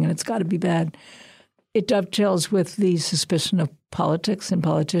something and it's got to be bad. It dovetails with the suspicion of politics and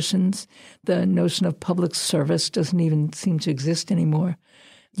politicians. The notion of public service doesn't even seem to exist anymore.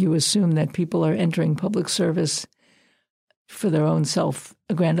 You assume that people are entering public service for their own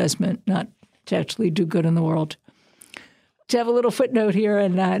self-aggrandizement, not to actually do good in the world. To have a little footnote here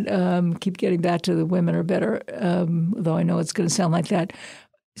and not keep getting back to the women are better, though I know it's going to sound like that.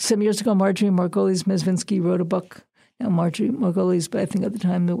 Some years ago, Marjorie Margolis-Mezvinsky wrote a book. Now, Marjorie Margolis, but I think at the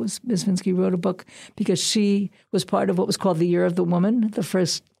time it was Mezvinsky, wrote a book because she was part of what was called the Year of the Woman, the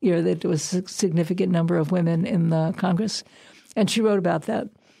first year that there was a significant number of women in the Congress. And she wrote about that.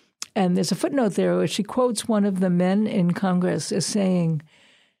 And there's a footnote there where she quotes one of the men in Congress as saying,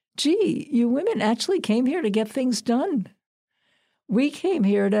 gee, you women actually came here to get things done. We came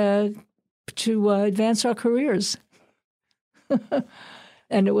here to advance our careers.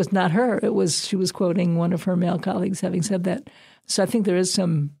 And it was not her. She was quoting one of her male colleagues having said that. So I think there is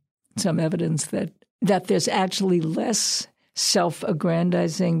some evidence that there's actually less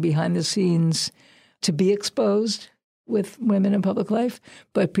self-aggrandizing behind the scenes to be exposed with women in public life,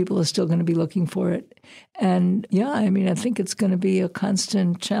 but people are still going to be looking for it. And yeah, I mean, I think it's going to be a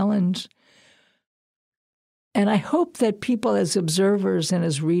constant challenge. And I hope that people as observers and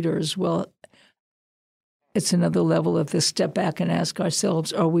as readers will, it's another level of this step back and ask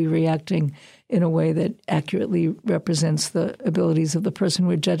ourselves, are we reacting in a way that accurately represents the abilities of the person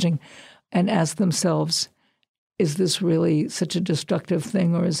we're judging? And ask themselves, is this really such a destructive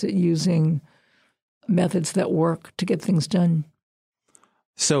thing, or is it using methods that work to get things done?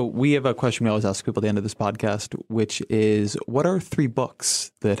 So we have a question we always ask people at the end of this podcast, which is, what are 3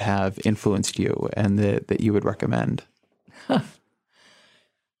 books that have influenced you and that you would recommend?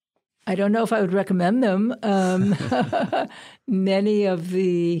 I don't know if I would recommend them. Many of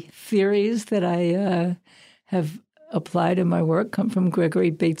the theories that I have applied in my work come from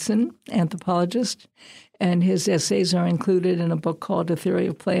Gregory Bateson, anthropologist, and his essays are included in a book called A Theory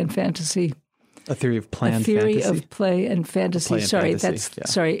of Play and Fantasy. A theory of play and fantasy. A theory fantasy? of play and fantasy. Play and sorry, fantasy, yeah.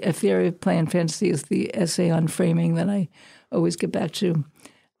 sorry. A theory of play and fantasy is the essay on framing that I always get back to.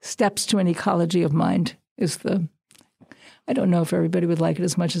 Steps to an Ecology of Mind is the. I don't know if everybody would like it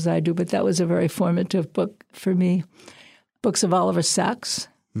as much as I do, but that was a very formative book for me. Books of Oliver Sacks.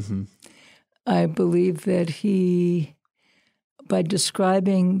 Mm-hmm. I believe that he, by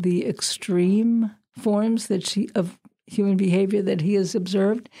describing the extreme forms of human behavior that he has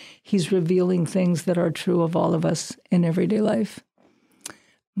observed, he's revealing things that are true of all of us in everyday life.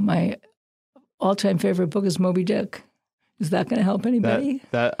 My all-time favorite book is Moby Dick. Is that going to help anybody?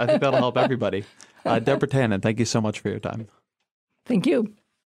 I think that'll help everybody. Deborah Tannen, thank you so much for your time. Thank you.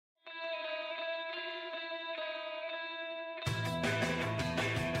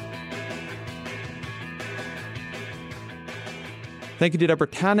 Thank you to Deborah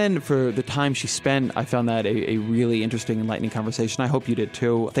Tannen for the time she spent. I found that a really interesting, enlightening conversation. I hope you did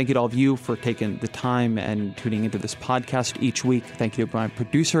too. Thank you to all of you for taking the time and tuning into this podcast each week. Thank you to my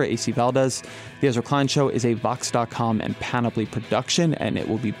producer, AC Valdez. The Ezra Klein Show is a Vox.com and Panoply production, and it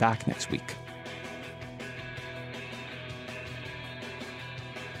will be back next week.